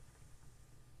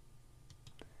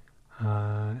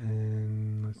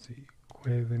 And let's see.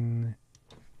 Quaven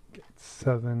gets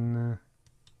 7.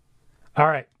 All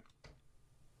right.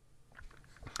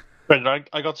 Wait,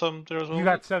 I got some there as well? You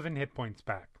got 7 hit points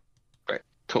back. Great.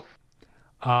 Cool.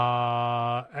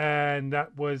 And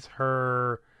that was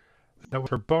her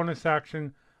bonus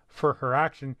action. For her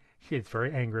action, she is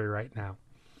very angry right now.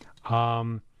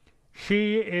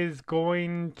 She is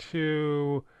going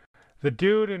to... The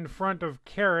dude in front of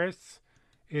Karis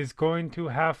is going to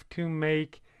have to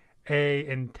make a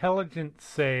intelligence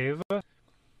save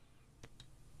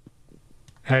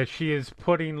as she is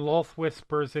putting Loth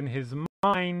Whispers in his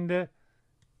mind.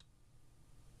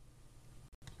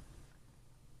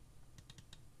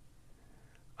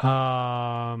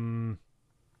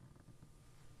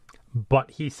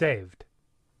 But he saved.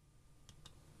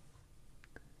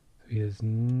 So he does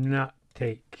not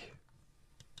take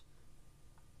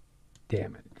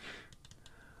damage.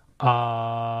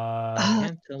 I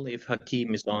can't tell if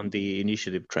Hakeem is on the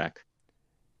initiative track.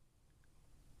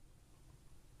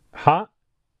 Huh?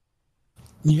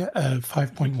 Yeah,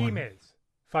 5.1. Hakeem is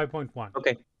 5.1.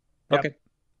 Okay. Yep. Okay.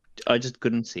 I just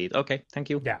couldn't see it. Okay, thank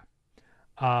you. Yeah.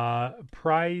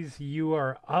 Prize, you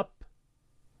are up.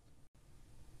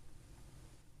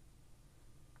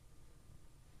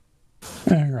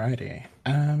 Alrighty.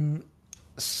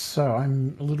 So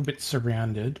I'm a little bit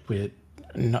surrounded with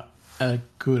not a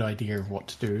good idea of what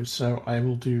to do, so I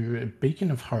will do a beacon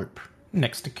of hope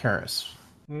next to Karis.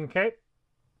 Okay.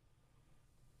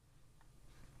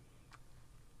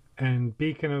 And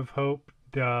beacon of hope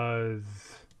does...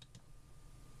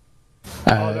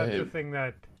 that's the thing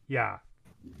that... Yeah.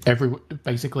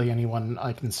 Basically anyone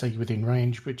I can see within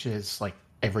range, which is like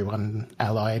everyone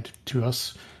allied to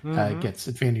us, gets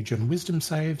advantage on wisdom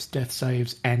saves, death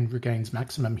saves, and regains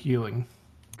maximum healing.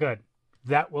 Good.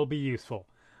 That will be useful.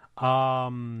 See a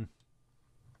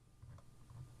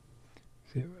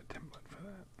template for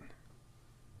that.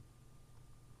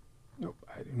 Nope,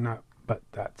 I do not, but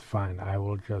that's fine. I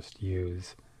will just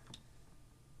use...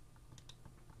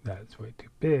 That's way too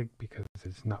big because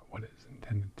it's not what it's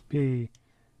intended to be.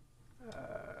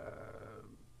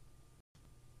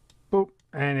 Boop.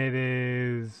 And it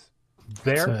is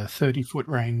there. It's a 30-foot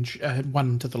range,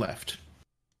 one to the left.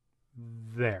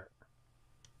 There.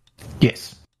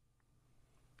 Yes.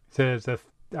 So it's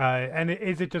and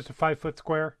is it just a 5-foot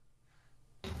square?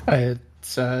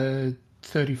 It's a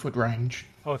 30-foot range.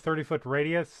 Oh, 30-foot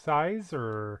radius size,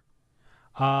 or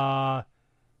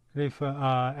if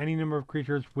any number of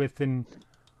creatures within.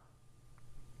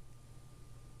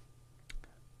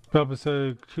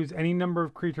 So choose any number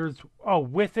of creatures. Oh,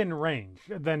 within range.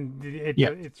 Then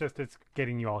it's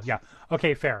getting you all. Yeah.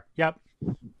 Okay. Fair. Yep.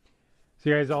 So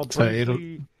you guys all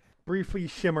briefly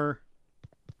shimmer,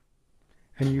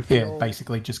 and you feel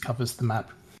basically just covers the map.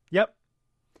 Yep.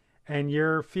 And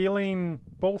you're feeling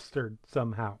bolstered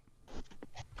somehow.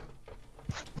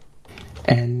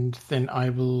 And then I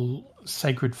will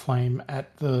Sacred Flame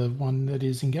at the one that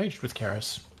is engaged with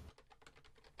Karis.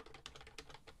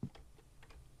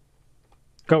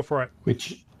 Go for it.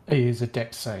 Which is a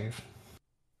dex save.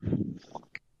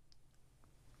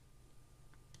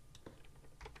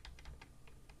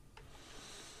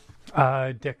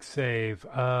 Dex save.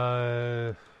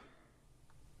 Oh,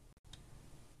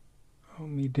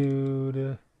 me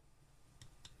dude.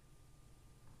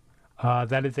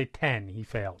 That is a 10. He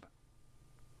failed.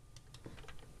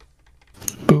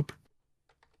 Boop.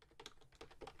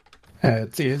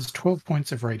 It is 12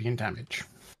 points of radiant damage.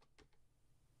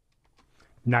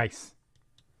 Nice.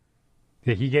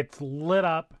 He gets lit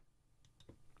up.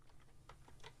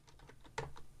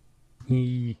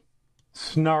 He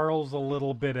snarls a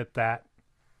little bit at that.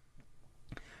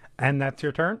 And that's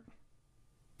your turn?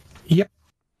 Yep.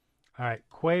 All right,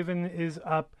 Quaven is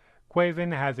up.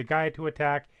 Quaven has a guy to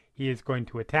attack. He is going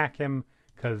to attack him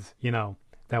because,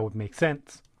 that would make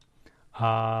sense.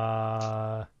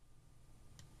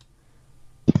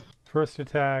 First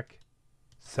attack,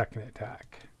 second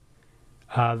attack.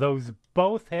 Those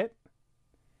both hit.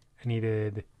 And he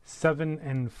did 7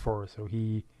 and 4, so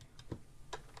he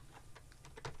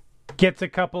gets a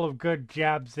couple of good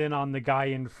jabs in on the guy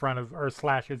in front of, or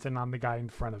slashes in on the guy in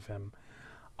front of him.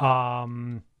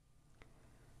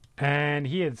 And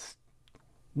he is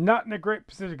not in a great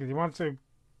position because he wants to,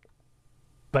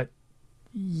 but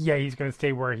yeah, he's going to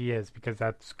stay where he is because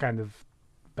that's kind of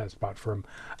the best spot for him.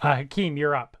 Hakeem,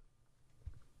 you're up.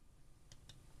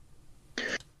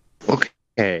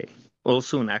 Okay. Well,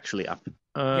 soon actually up.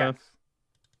 Yes.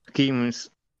 Hakeem is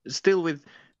still with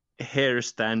hair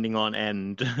standing on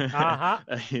end. Uh-huh.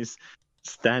 He's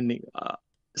standing up.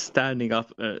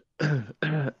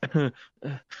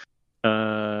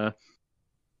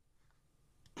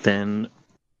 Then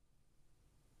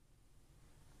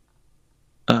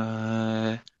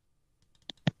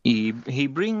he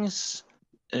brings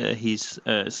his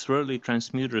swirly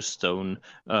transmuter stone,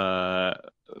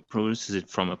 produces it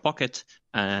from a pocket,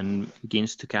 and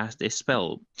begins to cast a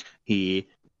spell. He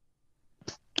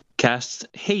casts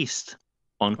haste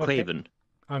on Quaven.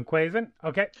 On Quaven,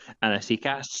 okay. And as he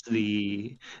casts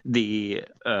the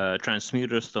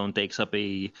transmuter stone takes up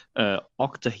a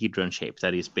octahedron shape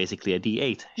that is basically a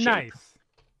D8 shape. Nice.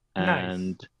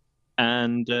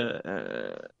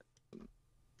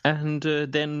 And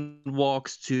then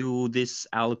walks to this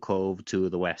alcove to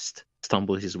the west.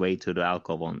 Stumbles his way to the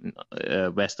alcove on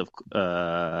west of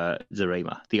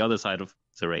Zarema, the other side of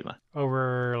Zarema.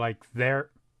 Over like there.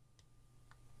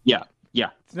 Yeah.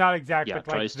 It's not exact, but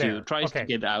tries like there. Tries to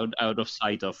get out of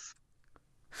sight of.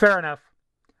 Fair enough.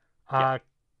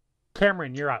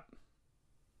 Cameron, you're up.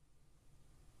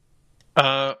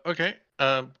 Okay.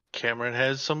 Cameron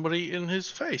has somebody in his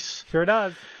face. Sure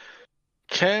does.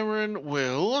 Cameron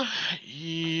will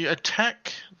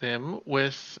attack them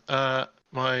with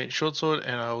my short sword,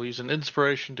 and I'll use an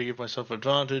inspiration to give myself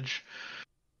advantage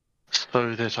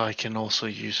so that I can also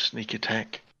use sneak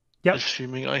attack. Yep.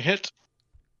 Assuming I hit.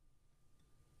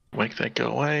 Make that go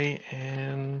away,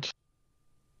 and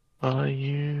I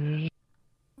use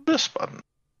this button.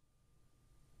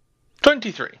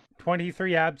 23.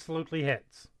 23 absolutely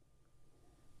hits.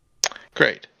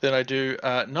 Great. Then I do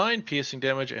 9 piercing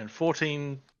damage and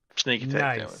 14 sneak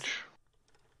attack damage.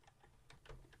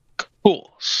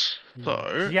 Cool.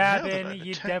 So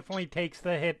he definitely takes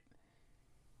the hit.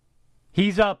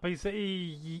 He's up. But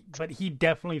he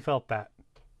definitely felt that.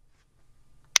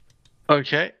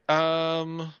 Okay.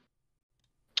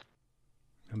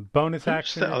 Bonus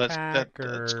action attack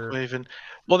that's Quaven.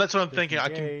 Well, that's what I'm thinking. I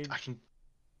can.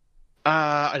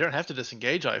 I don't have to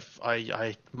disengage. I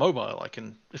mobile. I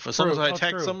can. As long as I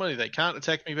attack somebody, they can't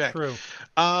attack me back. True.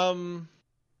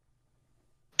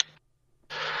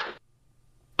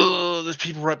 There's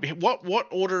people right behind. What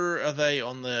order are they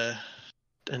on the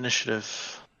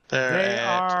initiative? They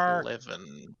are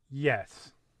 11.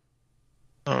 Yes.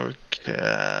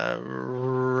 Okay.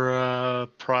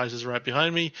 Prize is right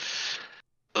behind me.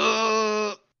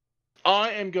 I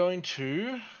am going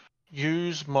to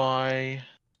use my.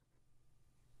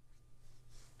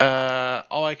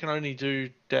 I can only do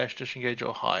dash, disengage,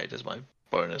 or hide as my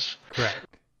bonus. Correct.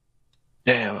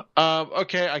 Damn.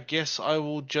 Okay, I guess I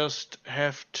will just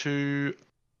have to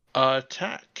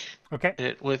attack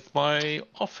it with my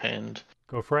offhand.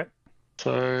 Go for it.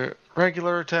 So,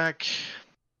 regular attack,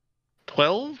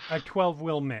 12? A 12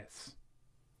 will miss.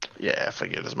 Yeah, I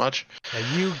figured as much.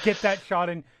 You get that shot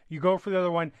in, you go for the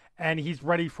other one, and he's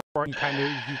ready for it.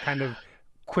 He kind of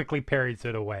quickly parries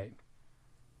it away.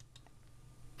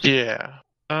 Yeah.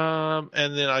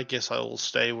 And then I guess I will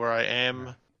stay where I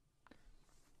am.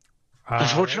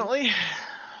 Unfortunately.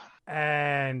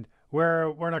 And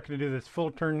we're not going to do this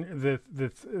full turn.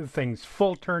 This thing's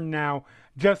full turn now.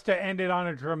 Just to end it on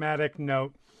a dramatic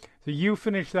note. So you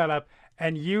finish that up,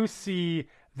 and you see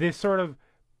this sort of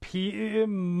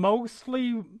most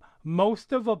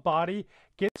of a body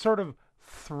get sort of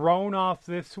thrown off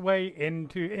this way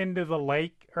into the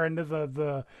lake or into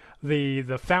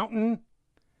the fountain.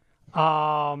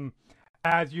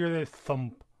 As you're this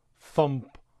thump,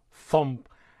 thump, thump,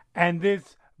 and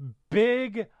this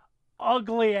big,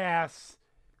 ugly ass,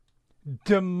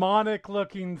 demonic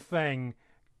looking thing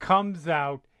comes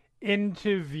out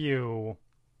into view.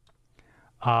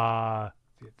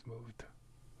 It's moved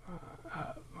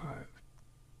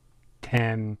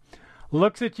 10,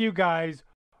 looks at you guys,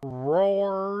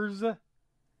 roars,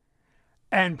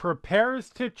 and prepares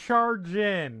to charge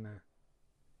in.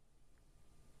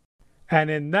 And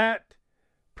in that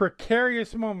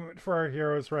precarious moment for our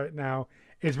heroes right now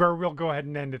is where we'll go ahead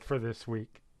and end it for this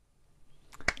week.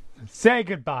 Say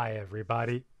goodbye,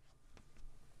 everybody.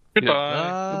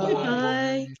 Goodbye.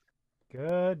 Goodbye.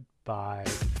 Goodbye.